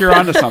really I think you're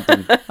happened. onto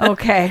something.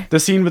 Okay. The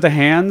scene with the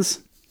hands.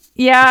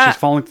 Yeah. She's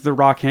falling through the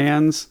rock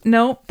hands.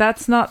 Nope,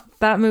 that's not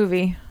that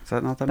movie. Is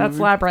that not that That's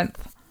movie?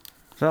 Labyrinth.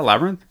 Is that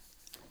Labyrinth?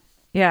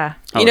 Yeah.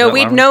 You know, is that we'd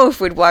Labyrinth? know if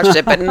we'd watched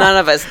it, but none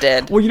of us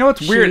did. Well, you know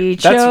what's weird? She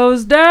That's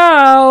chose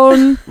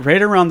down.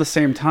 right around the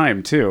same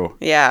time too.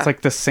 Yeah. It's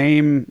like the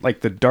same, like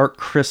the dark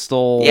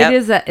crystal.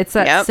 Yep. It's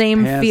that Yep.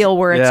 same Pants- feel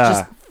where it's yeah.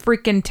 just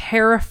freaking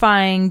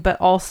terrifying,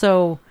 but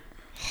also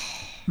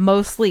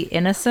mostly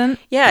innocent.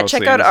 Yeah, Mostly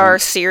check out our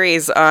innocent.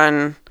 series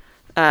on,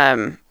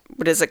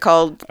 what is it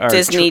called? Our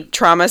Disney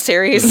trauma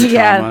series.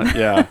 Yeah. Trauma,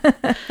 yeah.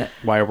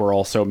 Why we're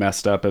all so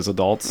messed up as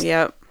adults.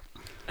 Yep.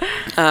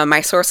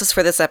 My sources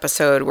for this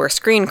episode were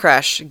Screen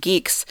Crush,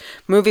 Geeks,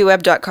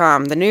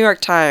 MovieWeb.com, The New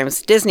York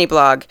Times, Disney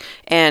Blog,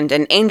 and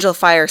an Angel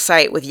Fire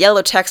site with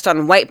yellow text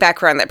on white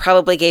background that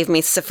probably gave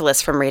me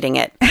syphilis from reading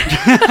it.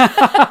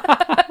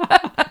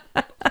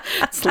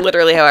 It's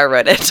literally how I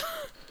wrote it.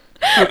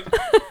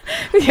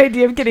 The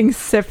idea of getting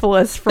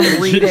syphilis from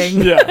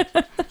reading. Yeah.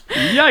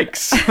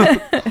 Yikes.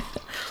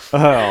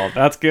 Oh,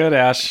 that's good,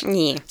 Ash.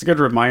 Yeah. It's a good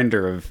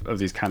reminder of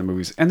these kind of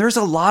movies. And there's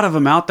a lot of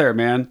them out there,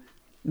 man.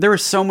 There are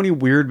so many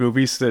weird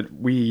movies that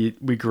we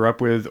grew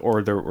up with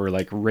or that were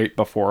like right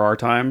before our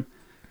time.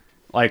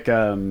 Like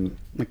The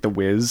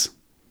Wiz.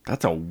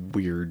 That's a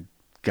weird,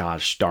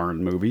 gosh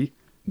darn movie.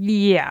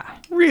 Yeah.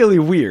 Really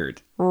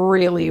weird.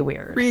 Really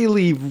weird.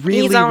 Really,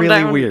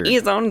 really weird.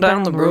 He's on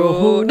down the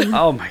road.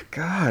 Oh my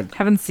God.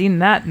 Haven't seen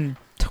that in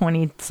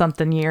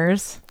 20-something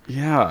years.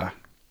 Yeah.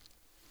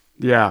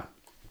 Yeah.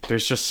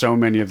 There's just so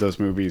many of those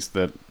movies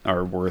that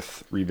are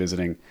worth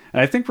revisiting.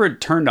 And I think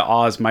Return to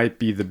Oz might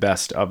be the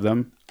best of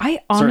them. I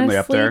Certainly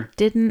up honestly there.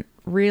 didn't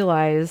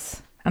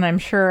realize, and I'm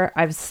sure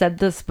I've said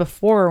this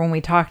before when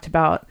we talked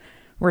about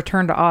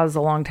Return to Oz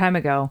a long time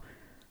ago,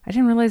 I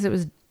didn't realize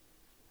it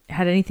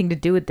had anything to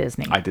do with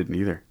Disney. I didn't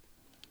either.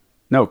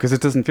 No, because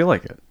it doesn't feel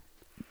like it.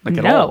 Like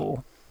at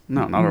all.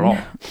 No, not at all.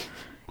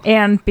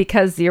 And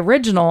because the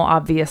original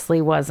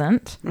obviously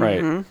wasn't.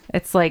 Right.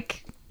 It's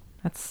like,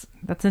 that's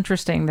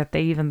interesting that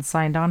they even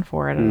signed on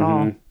for it at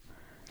all.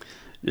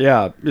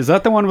 Yeah. Is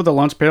that the one with the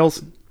lunch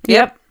pails?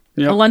 Yep.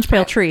 Yep. A lunch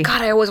pail tree.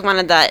 God, I always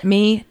wanted that.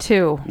 Me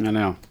too. I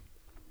know.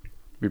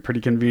 Be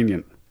pretty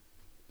convenient.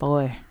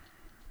 Boy.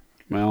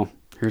 Well,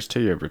 here's to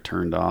you,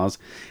 Return to Oz.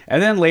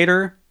 And then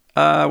later,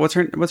 what's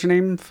her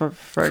name?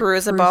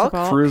 Fairuza Balk.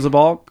 Balk. Fairuza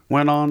Balk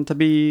went on to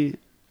be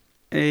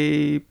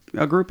a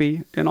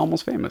groupie in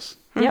Almost Famous,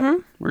 Yep.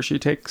 where she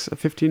takes a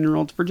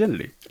 15-year-old's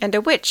virginity. And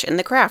a witch in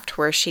The Craft,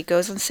 where she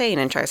goes insane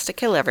and tries to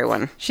kill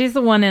everyone. She's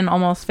the one in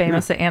Almost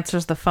Famous that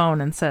answers the phone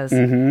and says,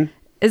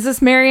 "Is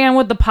this Marianne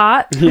with the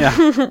pot?"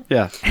 Yeah.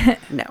 Yeah.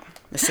 No,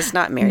 this is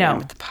not Marianne No.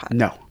 with the pot.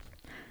 No.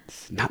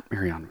 It's not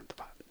Marianne with the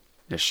pot.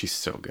 Yeah, she's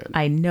so good.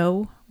 I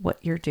know what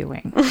you're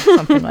doing.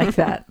 Something like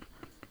that.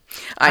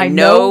 I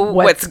know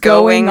what's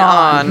going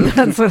on.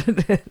 That's what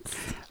it is.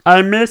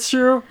 I miss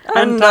you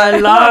And I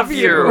love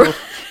you.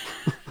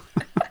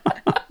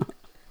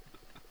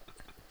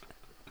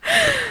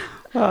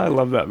 I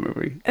love that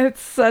movie. It's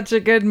such a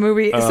good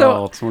movie. Oh,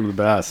 So it's one of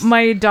the best.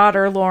 my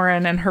daughter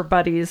Lauren and her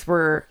buddies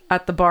were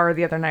at the bar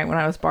the other night when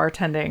I was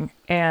bartending,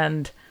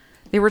 and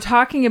they were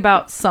talking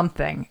about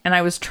something, and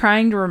I was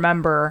trying to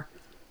remember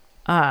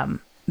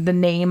the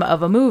name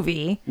of a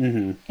movie,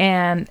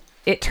 and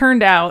it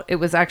turned out it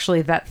was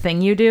actually That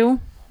Thing You Do.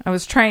 I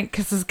was trying,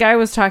 because this guy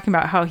was talking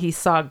about how he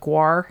saw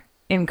Gwar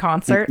in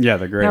concert. Yeah,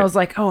 they're great. And I was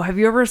like, oh, have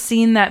you ever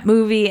seen that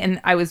movie?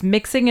 And I was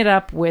mixing it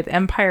up with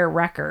Empire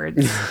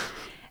Records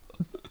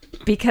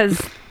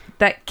because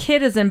that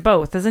kid is in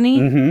both, isn't he?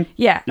 Mm-hmm.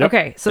 Yeah. Yep.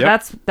 Okay. So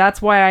Yep.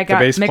 that's why I got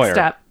bass mixed player.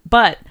 up.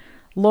 But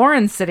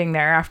Lauren's sitting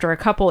there after a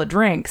couple of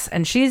drinks,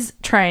 and she's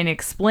trying to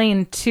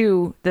explain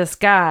to this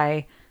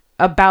guy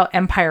about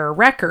Empire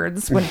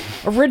Records when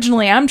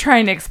originally I'm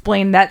trying to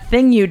explain That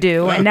Thing You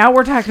Do, and now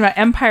we're talking about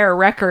Empire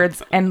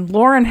Records, and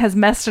Lauren has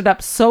messed it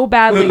up so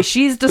badly.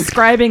 She's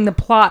describing the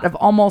plot of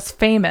Almost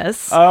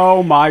Famous,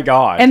 Oh my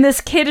God. and this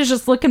kid is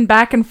just looking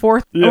back and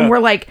forth, Yeah. and we're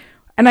like,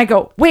 and I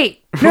go,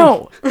 wait,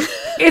 no,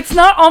 it's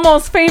not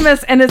Almost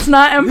Famous, and it's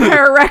not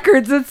Empire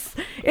Records.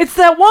 It's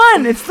that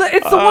one. It's the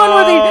one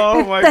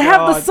Oh, my where they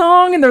have the God.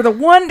 song, and they're the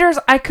Wonders.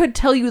 I could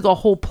tell you the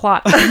whole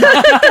plot. But I'm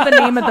not thinking of the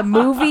name of the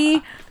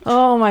movie.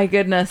 Oh my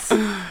goodness.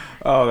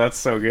 Oh, that's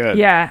so good.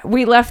 Yeah,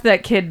 we left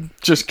that kid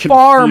Just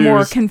far more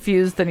confused.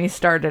 confused than he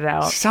started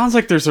out. Sounds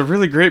like there's a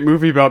really great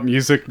movie about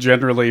music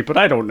generally, but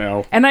I don't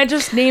know. And I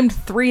just named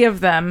 3 of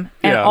them,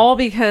 and Yeah. all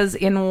because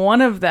in one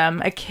of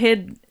them, a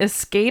kid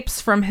escapes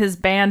from his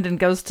band and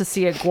goes to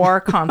see a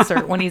Gwar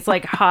concert when he's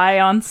like high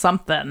on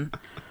something.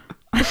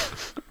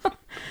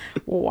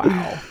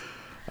 Wow.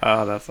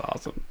 Oh, that's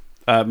awesome.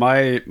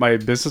 My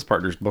business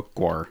partners booked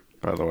Gwar,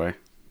 by the way.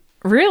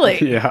 Really?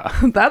 Yeah.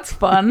 That's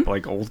fun.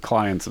 Like old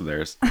clients of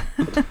theirs.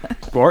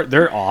 Gwar,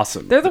 they're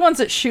awesome. They're the ones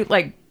that shoot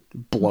like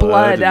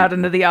blood and- out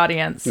into the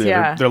audience.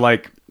 Yeah.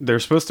 They're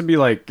supposed to be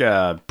like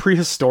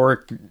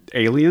prehistoric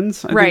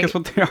aliens, I Right. think is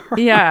what they are.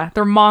 Yeah,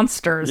 they're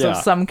monsters Yeah. of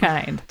some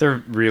kind.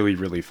 They're really,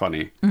 really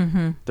funny.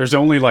 Mm-hmm. There's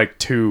only like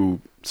 2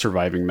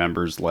 surviving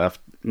members left.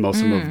 Most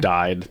of them have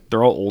died.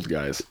 They're all old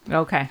guys.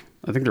 Okay.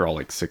 I think they're all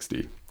like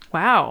 60.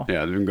 Wow.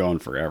 Yeah, they've been going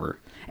forever.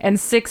 And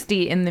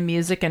 60 in the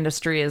music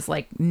industry is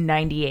like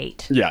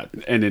 98. Yeah,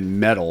 and in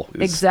metal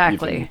is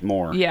Exactly. even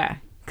more. Yeah,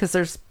 because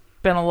there's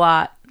been a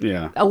lot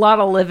Yeah,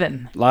 of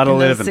living. Lot of in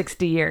those living.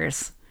 60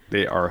 years.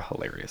 they are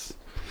hilarious.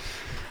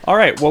 All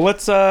right, well,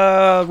 let's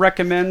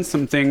recommend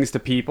some things to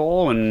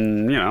people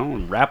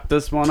and, wrap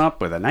this one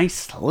up with a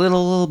nice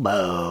little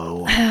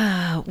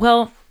bow.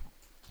 Well,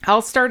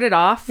 I'll start it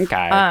off.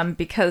 Okay.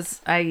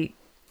 Because I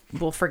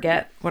will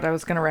forget what I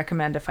was going to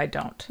recommend if I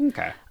don't.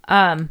 Okay.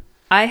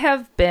 I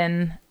have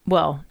been,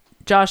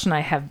 Josh and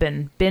I have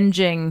been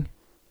binging.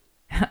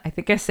 I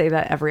think I say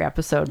that every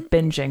episode,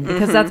 binging,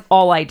 because that's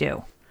all I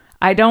do.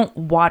 I don't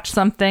watch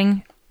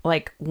something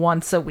like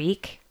once a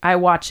week. I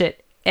watch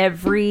it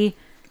every,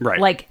 Right.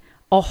 like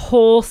a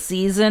whole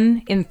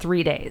season in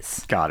 3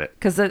 days. Got it.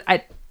 Because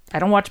I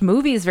don't watch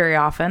movies very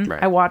often.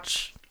 Right. I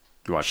watch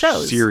You watch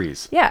shows.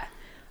 series. Yeah.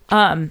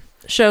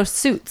 show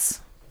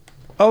Suits.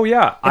 Oh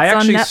yeah, I It's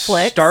on actually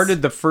Netflix.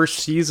 started the first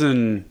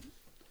season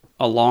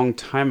a long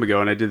time ago,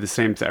 and I did the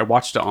same thing. I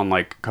watched it on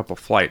like a couple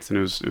flights, and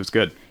it was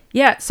good.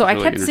 Yeah, so I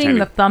really kept seeing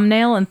the entertaining.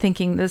 thumbnail and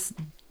thinking this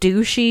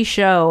douchey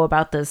show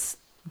about this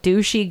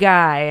douchey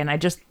guy, and I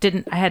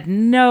had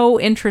no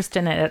interest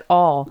in it at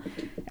all.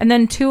 And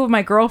then two of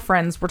my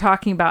girlfriends were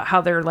talking about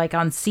how they're like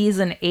on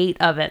season 8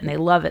 of it and they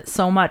love it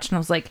so much. And I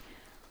was like,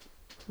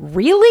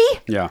 really?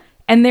 Yeah,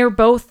 And they're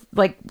both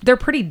like, they're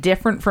pretty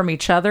different from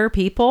each other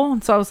people.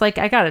 And so I was like,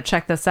 I got to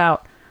check this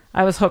out.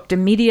 I was hooked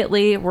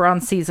immediately. We're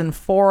on season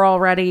 4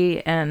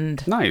 already.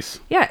 And nice.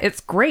 yeah, it's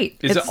great.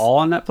 Is It's- it all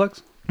on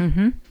Netflix?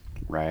 Mm-hmm.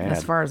 Right.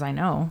 As far as I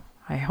know.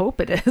 I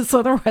hope it is.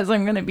 Otherwise,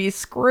 I'm going to be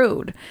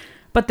screwed.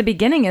 But the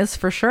beginning is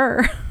for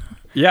sure.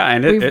 Yeah,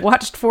 and We've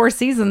watched 4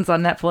 seasons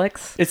on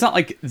Netflix. it's not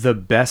like the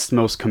best,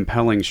 most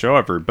compelling show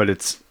ever, but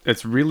it's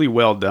really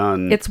well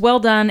done. It's well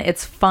done.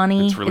 It's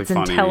funny. It's really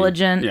funny.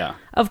 Intelligent. Yeah.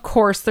 Of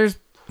course, there's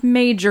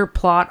major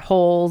plot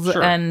holes,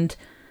 Sure. and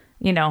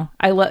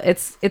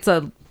it's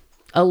a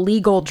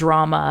legal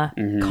drama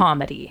Mm-hmm.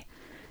 comedy,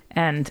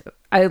 and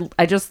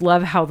I just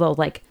love how they'll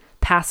like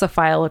pass a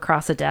file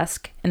across a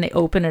desk and they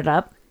open it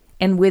up,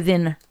 and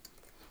within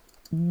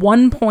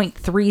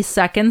 1.3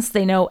 seconds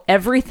they know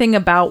everything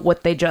about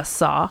what they just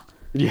saw.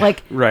 Yeah,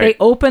 Like right. they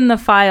open the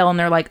file and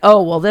they're like,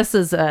 oh well, this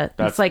is That's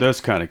it's like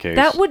this kind of case.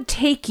 that would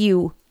take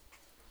you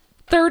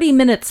 30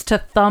 minutes to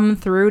thumb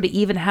through to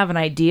even have an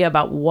idea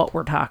about what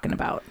we're talking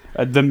about.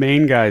 The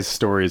main guy's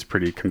story is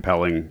pretty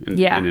compelling and,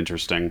 Yeah. and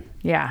interesting.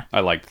 Yeah. I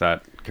liked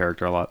that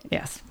character a lot.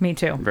 Yes, me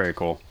too. Very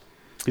cool.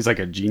 He's like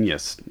a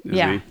genius, isn't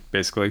Yeah. he?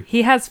 Basically.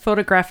 He has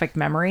photographic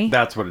memory.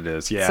 That's what it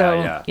is. Yeah,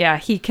 so yeah.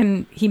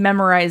 he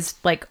memorized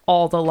like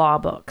all the law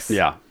books.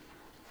 Yeah.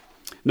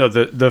 No,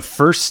 the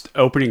first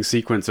opening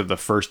sequence of the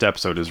first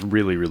episode is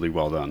really, really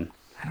well done.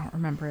 I don't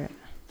remember it.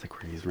 It's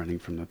like where he's running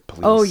from the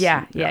police. Oh,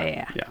 yeah.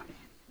 Yeah.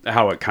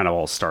 How it kind of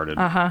all started.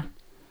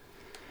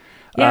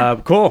 Yeah.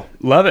 Cool.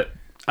 Love it.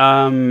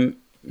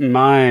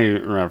 My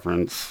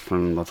reference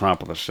from the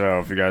top of the show,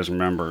 if you guys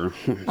remember,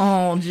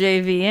 Oh,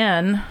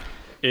 JVN.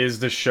 is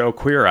the show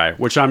Queer Eye,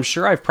 which I'm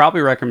sure I've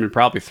probably recommended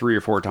 3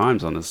 or 4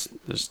 times on this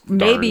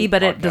Maybe, darn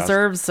but it podcast.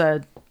 deserves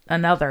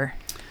another.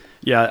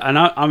 Yeah, and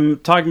I'm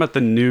talking about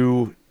the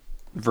new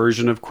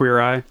version of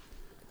Queer Eye.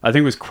 I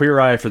think it was Queer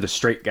Eye for the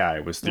Straight Guy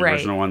was the Right.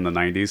 original one in the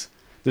 90s.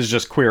 This is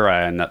just Queer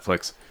Eye on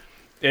Netflix.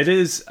 It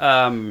is,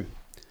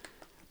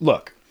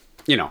 look,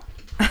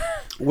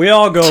 we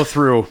all go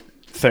through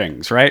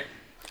things, right?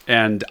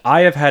 And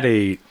I have had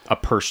a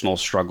personal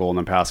struggle in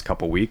the past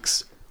couple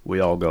weeks. We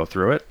all go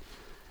through it.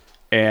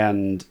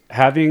 And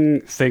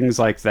having things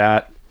like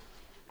that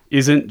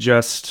isn't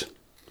just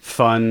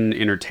fun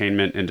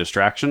entertainment and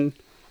distraction,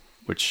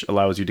 which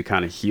allows you to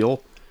kind of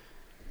heal.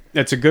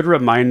 It's a good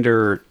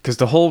reminder because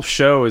the whole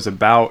show is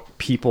about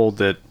people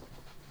that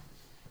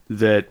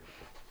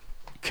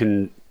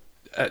can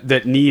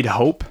that need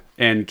hope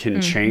and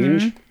can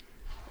change.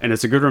 And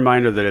it's a good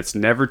reminder that it's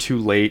never too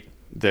late,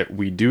 that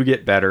we do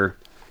get better,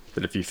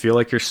 that if you feel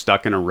like you're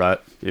stuck in a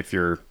rut, if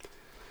you're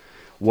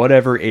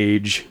whatever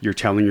age you're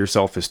telling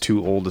yourself is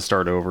too old to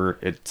start over,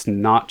 it's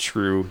not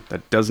true.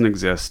 That doesn't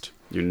exist.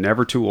 You're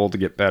never too old to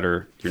get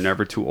better. You're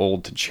never too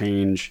old to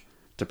change,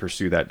 to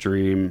pursue that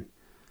dream,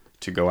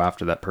 to go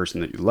after that person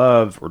that you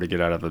love, or to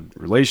get out of a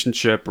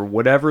relationship, or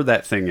whatever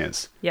that thing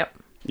is. Yep.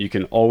 You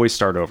can always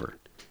start over.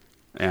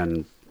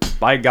 And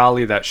by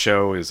golly, that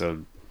show is it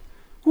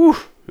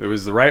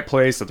was the right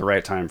place at the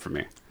right time for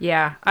me.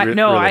 Yeah. Really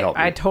helped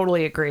me. I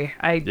totally agree.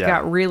 I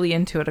got really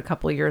into it a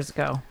couple of years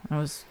ago.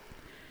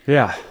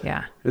 Yeah.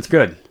 It's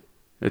good.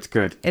 It's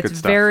good. It's good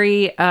stuff.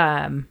 very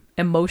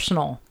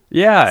emotional.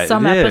 Yeah,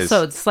 Some it is.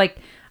 episodes, like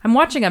I'm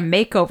watching a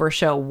makeover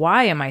show.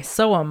 Why am I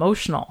so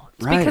emotional?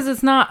 It's Right. because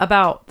it's not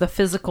about the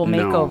physical No.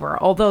 makeover,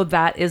 although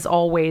that is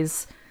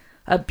always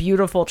a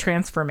beautiful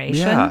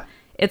transformation. Yeah.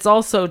 It's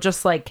also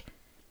just like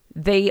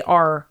they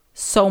are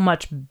so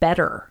much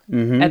better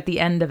Mm-hmm. at the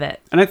end of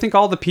it. And I think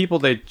all the people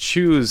they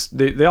choose,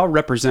 they all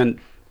represent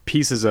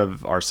pieces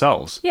of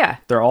ourselves. Yeah.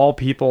 They're all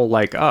people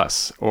like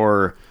us,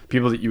 or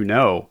people that you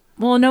know.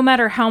 Well, no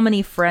matter how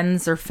many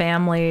friends or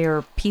family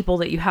or people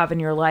that you have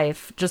in your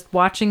life, just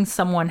watching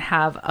someone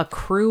have a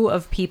crew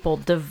of people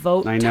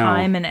devote I know.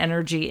 time and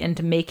energy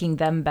into making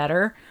them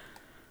better,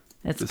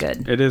 it's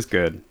good. It is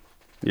good.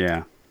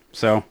 Yeah.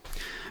 So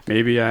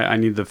maybe I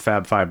need the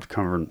Fab Five to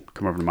come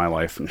over to my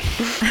life and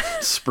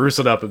spruce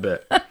it up a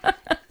bit.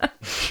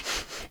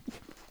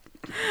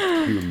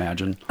 Can you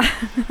imagine?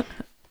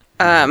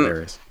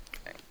 Hilarious.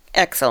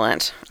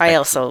 Excellent. I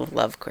also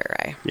love Queer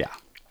Eye. Yeah.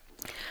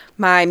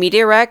 My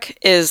media rec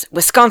is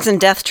Wisconsin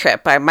Death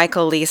Trip by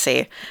Michael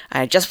Lisi.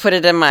 I just put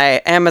it in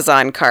my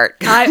Amazon cart.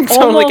 I I'm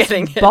totally almost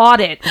getting it.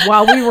 bought it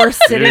while we were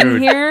sitting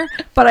Dude. here,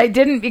 but I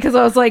didn't because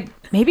I was like,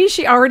 maybe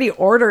she already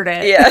ordered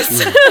it. Yes.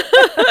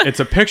 It's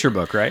a picture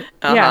book, right?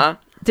 Yeah.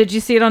 Did you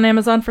see it on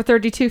Amazon for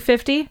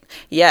 $32.50?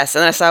 Yes,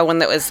 and I saw one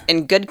that was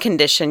in good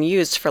condition,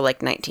 used for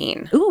like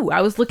 19. Ooh,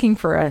 I was looking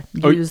for a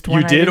Oh, used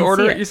one. you I did didn't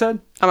order see it, you said?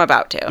 I'm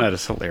about to. That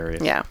is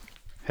hilarious. Yeah.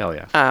 Hell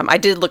yeah. I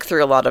did look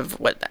through a lot of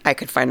what I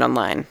could find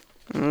online.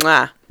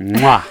 Mwah.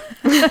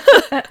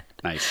 Mwah.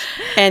 Nice.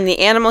 And the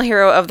animal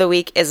hero of the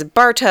week is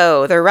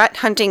Bartow, the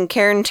rat-hunting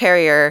Cairn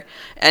Terrier,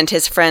 and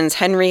his friends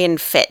Henry and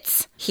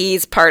Fitz.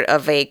 He's part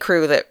of a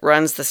crew that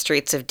runs the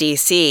streets of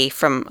D.C.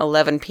 from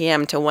 11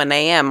 p.m. to 1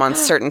 a.m. on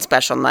certain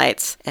special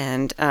nights.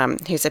 And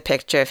here's a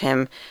picture of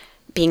him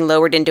being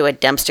lowered into a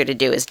dumpster to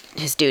do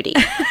his duty.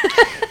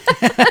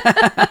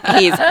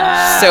 He's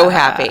so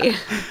happy.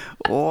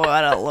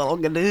 What a little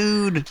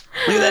dude.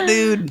 Look at that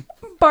dude.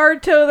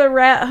 Bartow, the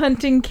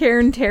rat-hunting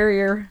Cairn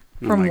Terrier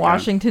from my God.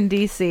 Washington,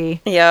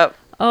 D.C. Yep.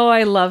 Oh,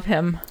 I love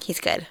him.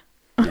 He's good.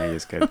 Yeah, he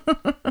is good.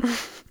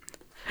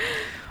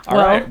 All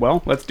right.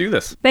 Well, let's do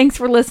this. Thanks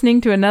for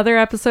listening to another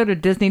episode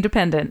of Disney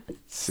Dependent.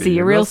 See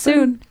you real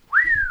soon.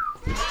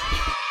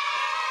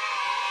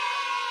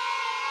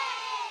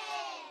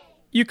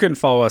 You can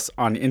follow us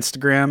on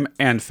Instagram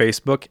and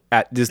Facebook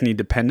at Disney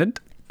Dependent.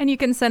 And you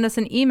can send us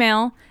an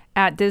email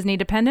at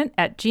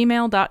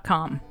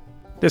disneydependent@gmail.com.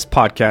 This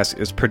podcast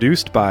is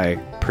produced by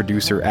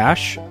producer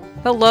Ash.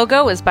 The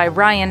logo is by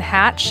Ryan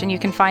Hatch, and you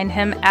can find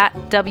him at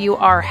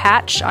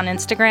WRHatch on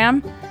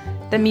Instagram.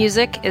 The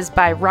music is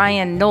by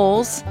Ryan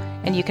Knowles,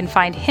 and you can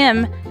find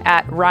him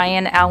at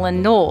Ryan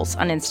Allen Knowles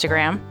on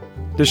Instagram.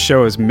 This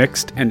show is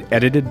mixed and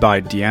edited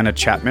by Deanna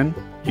Chapman.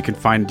 You can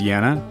find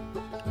Deanna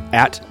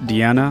at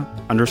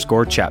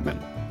Deanna_Chapman.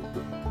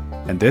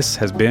 And this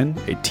has been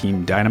a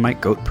Team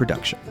Dynamite Goat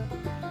production.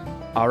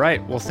 All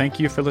right. Well, thank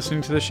you for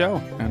listening to the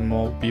show, and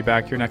we'll be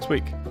back here next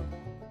week.